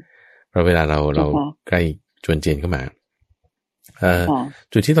นึ่งนะเพราะเวลาเราใกล้จวนเจนเข้ามา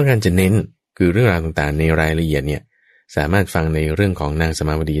จุดที่ต้องการจะเน้นคือเรื่องราวต่างๆในรายละเอียดเนี่ยสามารถฟังในเรื่องของนางสม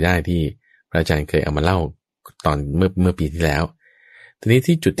าวดีได้ที่พระอาจารย์เคยเอามาเล่าตอนเมื่อปีที่แล้วทีนี้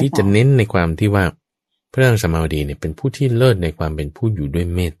ที่จุดที่จะเน้นในความที่ว่าพระนางสมาวดีเนี่ยเป็นผู้ที่เลิศในความเป็นผู้อยู่ด้วย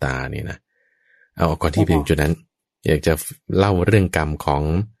เมตตาเนี่ยนะเอาก่อนที่ไปถึงจุดนั้นอยากจะเล่าเรื่องกรรมของ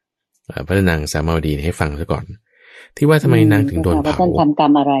พระนางสมาวดีให้ฟังซะก่อนที่ว่าทำไมนางถึงโดนเผาทำกรร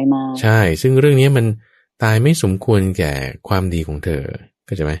มอะไรมาใช่ซึ่งเรื่องนี้มันตายไม่สมควรแก่ความดีของเธอเ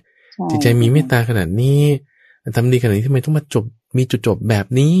ข้าใจไหมจิตใจมีเมตตาขนาดนี้ทำดีขนาดนี้ทำไมต้องมาจบมีจุดจบแบบ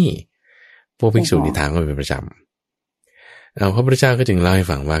นี้พวกภิกษุนิทานก็เป็นประจำพระพุทธเจ้าก็จึงเล่าให้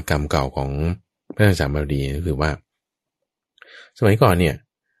ฟังว่ากรรมเก่าของพระนางสามาวดีก็คือว่าสมัยก่อนเนี่ย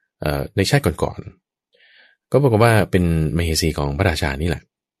ในชาติก่อนๆก็บอกว่าเป็นมเหสีของพระราชานี่แหละ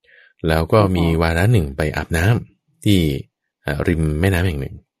แล้วก็มีวาระหนึ่งไปอาบน้ำที่ริมแม่น้ำแห่งห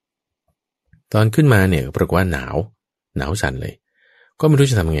นึ่งตอนขึ้นมาเนี่ยปรากฏว่าหนาวสั่นเลยก็ไม่รู้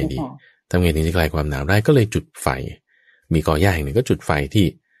จะทำยังไงดีทำไงถึงจะคลายความหนาวได้ก็เลยจุดไฟมีกอหญ้าแห่งหนึ่งก็จุดไฟที่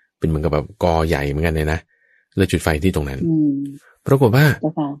เป็นเหมือนกับแบบกอใหญ่เหมือนกันเลยนะเลยจุดไฟที่ตรงนั้นปรากฏว่า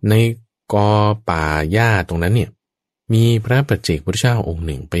ในกอป่าหญ้าตรงนั้นเนี่ยมีพระปัจเจกพุทธเจ้าองค์ห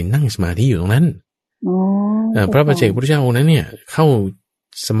นึ่งไปนั่งสมาธิอยู่ตรงนั้นพระปัจเจกพุทธเจ้าองค์นั้นเนี่ยเข้า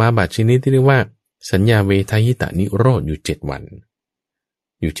สมาบัติชนิดที่เรียกว่าสัญญาเวทายตานิโรธอยู่7 วัน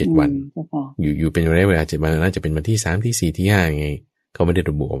อยู่7 วันอยู่เป็นระยะเวลา7 วันน่าจะเป็นวันที่3ที่4ที่5ไงเขาไม่ได้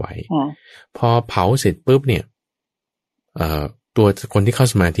ระบุเอาไว้พอเผาเสร็จปุ๊บเนี่ยตัวคนที่เข้า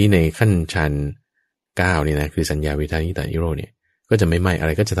สมาธิในขั้นชั้น9นี่นะคือสัญญาเวทายตานิโรธเนี่ยก็จะไม่ไหม้อะไ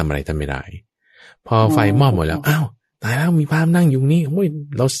รก็จะทำอะไรทำไม่ได้พอไฟมอดหมดแล้วอ้าวตายแล้วมีพราหมณ์นั่งอยู่นี่โอ้ย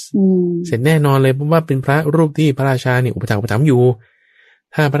เราเสร็จแน่นอนเลยเพราะว่าเป็นพระรูปที่พระราชาเนี่ยอุปถัมภ์อยู่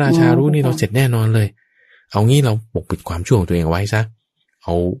ถ้าพระราชารู้นี่เราเสร็จแน่นอนเลยเอางี้เราปกปิดความชั่วของตัวเองไว้ซะเอ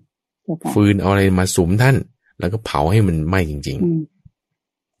าฟืนเอาอะไรมาสุมท่านแล้วก็เผาให้มันไหม้จริง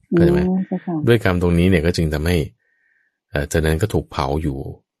ๆเข้าใจไหมด้วยกรรมตรงนี้เนี่ยก็จึงทำให้จากนั้นก็ถูกเผาอยู่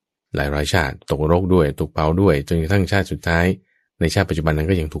หลายร้อยชาติตกนรกด้วยถูกเผาด้วยจนกระทั่งชาติสุดท้ายในชาติปัจจุบันนั้น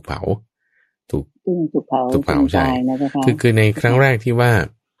ก็ยังถูกเผาใช่คือในครั้งแรกที่ว่า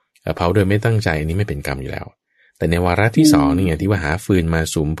เผาโดยไม่ตั้งใจอันนี้ไม่เป็นกรรมอยู่แล้วแต่ในวาระที่2นี่ไงที่ว่าหาฟืนมา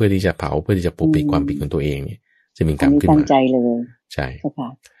สุมเพื่อที่จะเผาเพื่อที่จะปกปิดความผิดของตัวเองเนี่ยจะมีกรรมขึ้นมาตั้งใจเลยใช่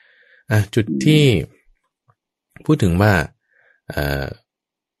จุดที่พูดถึงว่า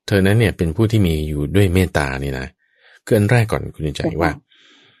เธอนั้นเนี่ยเป็นผู้ที่มีอยู่ด้วยเมตตานี่นะคืออันแรกก่อนคุณใจว่า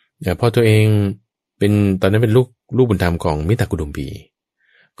พอตัวเองเป็นตอนนั้นเป็นลูกบุญธรรมของมิตรกุดุมพี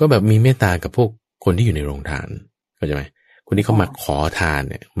ก็แบบมีเมตตากับพวกคนที่อยู่ในโรงทานเข้าใจไหมคนที่เขามาขอทาน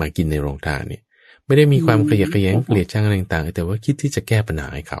เนี่ยมากินในโรงทานเนี่ยไม่ได้มีความขยะแขยงเกลียดชังอะไรต่างๆแต่ว่าคิดที่จะแก้ปัญหา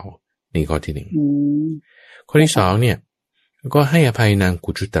ให้เขานี่ข้อที่1ข้อที่2เนี่ยก็ให้อภัยนาง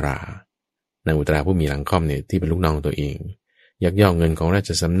กุจุตรานางอุตราผู้มีหลังค่อมเนี่ยที่เป็นลูกน้องตัวเองยักยอกเงินของราช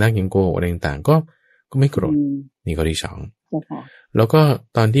สำนักยังโกหกอะไรต่างๆก็ไม่โกรธนี่ข้อที่2แล้วก็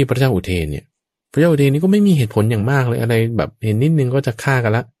ตอนที่พระเจ้าอุเทนเนี่ยพระเจ้าอุเทนนี่ก็ไม่มีเหตุผลอย่างมากเลยอะไรแบบเห็นนิดนึงก็จะฆ่ากั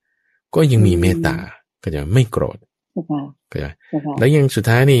นละก็ยังมีเมตตาก็จะไม่โกรธก็จะแล้วยังสุด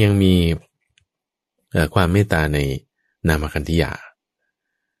ท้ายนี่ยังมีความเมตตาในนามคันธิยา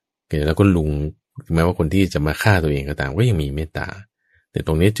แล้วก็ลุงแม้ว่าคนที่จะมาฆ่าตัวเองก็ตามก็ยังมีเมตตาแต่ต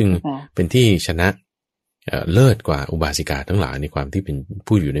รงนี้จึงเป็นที่ชนะเลิศกว่าอุบาสิกาทั้งหลายในความที่เป็น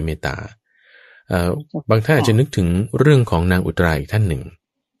ผู้อยู่ในเมตตาบางท่านอาจจะนึกถึงเรื่องของนางอุตราอีกท่านหนึ่ง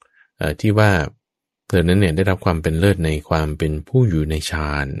ที่ว่าเธอนั้นเนี่ยได้รับความเป็นเลิศในความเป็นผู้อยู่ในฌ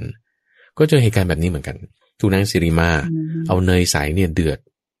านก็เจอเหตุการณ์แบบนี้เหมือนกันถูกนางสิริมาเอาเนยใสเนี่ยเดือด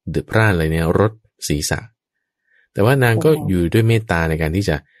พร่านเลยเนี่ยรดศีรษะ แต่ว่านางก็อยู่ด้วยเมตตาในการที่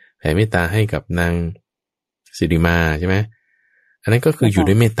จะแผ่เมตตาให้กับนางสิริมาใช่ไหมอันนั้นก็คืออยู่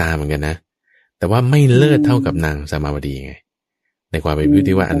ด้วยเมตตาเหมือนกันนะแต่ว่าไม่เลิศเท่ากับนางสามาวดีไงในความเป็นวิ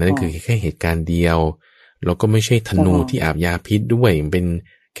ธีว่าอันนั้นคือแค่เหตุการณ์เดียวแล้วก็ไม่ใช่ธนูที่อาบยาพิษด้วยเป็น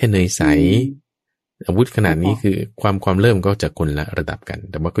แค่เนยใสอาวุธขนาดนี้คือความเริ่มก็จะคนละระดับกัน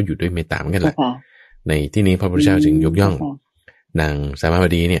แต่ว่าก็อยู่ด้วยเมตตาเหมือนกันแหละในที่นี้พระพุทธเจ้าจึงยกย่องนางสามาว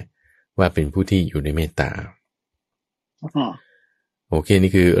ดีเนี่ยว่าเป็นผู้ที่อยู่ในเมตตาโอเค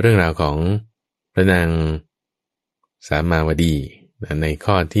นี่คือเรื่องราวของพระนางสามาวดีใน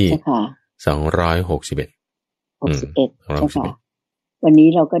ข้อที่261วันนี้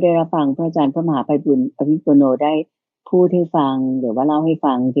เราก็ได้รับฟังพระอาจารย์พระมหาไพบูลย์อภิปุโนได้พูดให้ฟังหรือว่าเล่าให้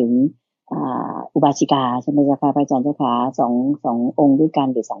ฟังถึงอุบาสิกาใช่ไหมเจ้าค่ะพระอาจารย์เจ้าค่ะสององค์ด้วยกัน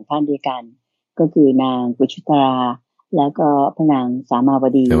หรือ2ท่านด้วยกันก็คือนางกุชุตราแล้วก็พระนางสามาว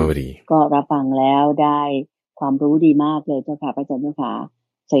ดีก็รับฟังแล้วได้ความรู้ดีมากเลยเจ้าค่ะพระอาจารย์เจ้าค่ะ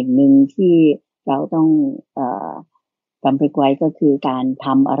สิ่งหนึ่งที่เราต้องจำไว้ก็คือการท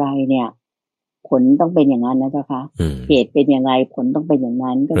ำอะไรเนี่ยผลต้องเป็นอย่างนั้นนะเจ้าค่ะเหตุเป็นอย่างไรผลต้องเป็นอย่าง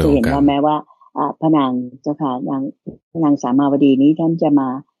นั้นก็จะเห็นว่าแม้ว่าพระนางเจ้าค่ะพระนางสามาวดีนี้ท่านจะมา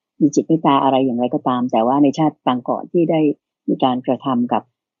มีจิตเมตตาอะไรอย่างไรก็ตามแต่ว่าในชาติปางก่อนที่ได้มีการกระทำกับ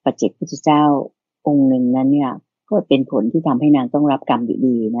ปัจเจกพุทธเจ้าองค์หนึ่งนั้นเนี่ยก็เป็นผลที่ทำให้นางต้องรับกรรมอยู่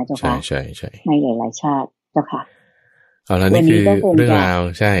ดีนะเจ้าค่ะใช่ในหลายๆชาติเจ้าค่ะเอาละนี่คือเรื่องราว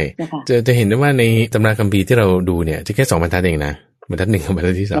ใช่จะเห็นได้ว่าในตำราคัมภีร์ที่เราดูเนี่ยจะแค่2 บรรทัดเองนะบรรทัด 1กับบรร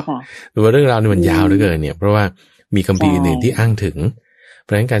ทัดที่2ดูว่าเรื่องราวนี่มันยาวเหลือเกินเนี่ยเพราะว่ามีคัมภีร์อื่นๆที่อ้างถึงเพร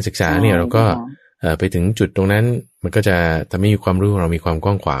าะฉะนั้นการศึกษาเนี่ยเราก็ไปถึงจุดตรงนั้นมันก็จะทำให้ความรู้เรามีความก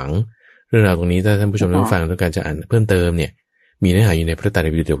ว้างขวางเรื่องราวตรงนี้ถ้าท่านผู้ชมต้องฟังต้องการจะอ่านเพิ่มเติมเนี่ยมีเนื้อหาอยู่ในพระไตร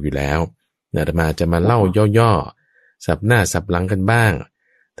ปิฎกอยู่แล้วอาตมาจะมาเล่าย่อๆสับหน้าสับหลังกันบ้าง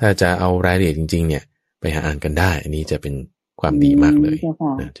ถ้าจะเอารายละเอียดจริงๆเนี่ยไปหาอ่านกันได้อันนี้จะเป็นความดีมากเลย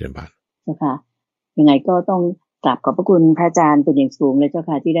นะเจริญพรเจ้าค่ะยังไงก็ต้องกราบขอบพระคุณพระอาจารย์เป็นอย่างสูงเลยเจ้า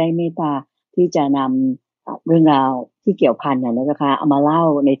ค่ะที่ได้เมตตาที่จะนำเรื่องราวที่เกี่ยวพันนะเจ้าค่ะเอามาเล่า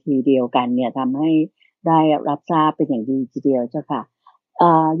ในทีเดียวกันเนี่ยทำให้ได้รับทราบเป็นอย่างดีทีเดียวเจ้าค่ะ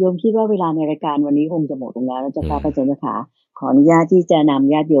โยมคิดว่าเวลาในรายการวันนี้คงจะหมดลงแล้วเจ้าค่ะพระอาจารย์เจ้าค่ะขออนุญาตที่จะน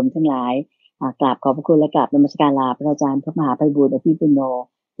ำญาติโยมทั้งหลายกราบขอบพระคุณและกราบนมัสการลาพระอาจารย์พระมหาไพบูลย์อภิปุโน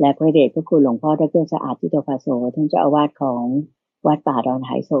และพระเดชพระคุณหลวงพ่อดร.สะอาดทิโตภาโสท่านเจ้าอาวาสของวัดป่าดอนไ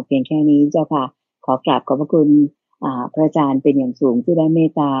หโศกเพียงแค่นี้เจ้าค่ะขอกราบขอบพระคุณพระอาจารย์เป็นอย่างสูงที่ได้เม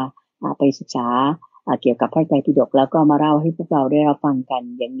ตตาไปศึกษาเกี่ยวกับพระไตรปิฎกแล้วก็มาเล่าให้พวกเราได้รับฟังกัน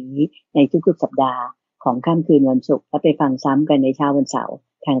อย่างนี้ในทุกๆสัปดาห์ของค่ำคืนวันศุกร์และไปฟังซ้ำกันในเช้าวันเสาร์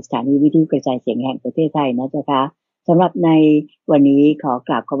ทางสถานีวิทยุกระจายเสียงแห่งประเทศไทยนะเจ้าค่ะสำหรับในวันนี้ขอก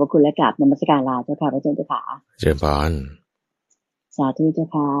ราบขอบพระคุณและกราบนมัสการลาเจ้าค่ะพระอาจารย์เจ้าค่ะเจริญพรสาธุเจ้า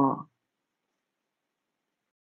ค่ะ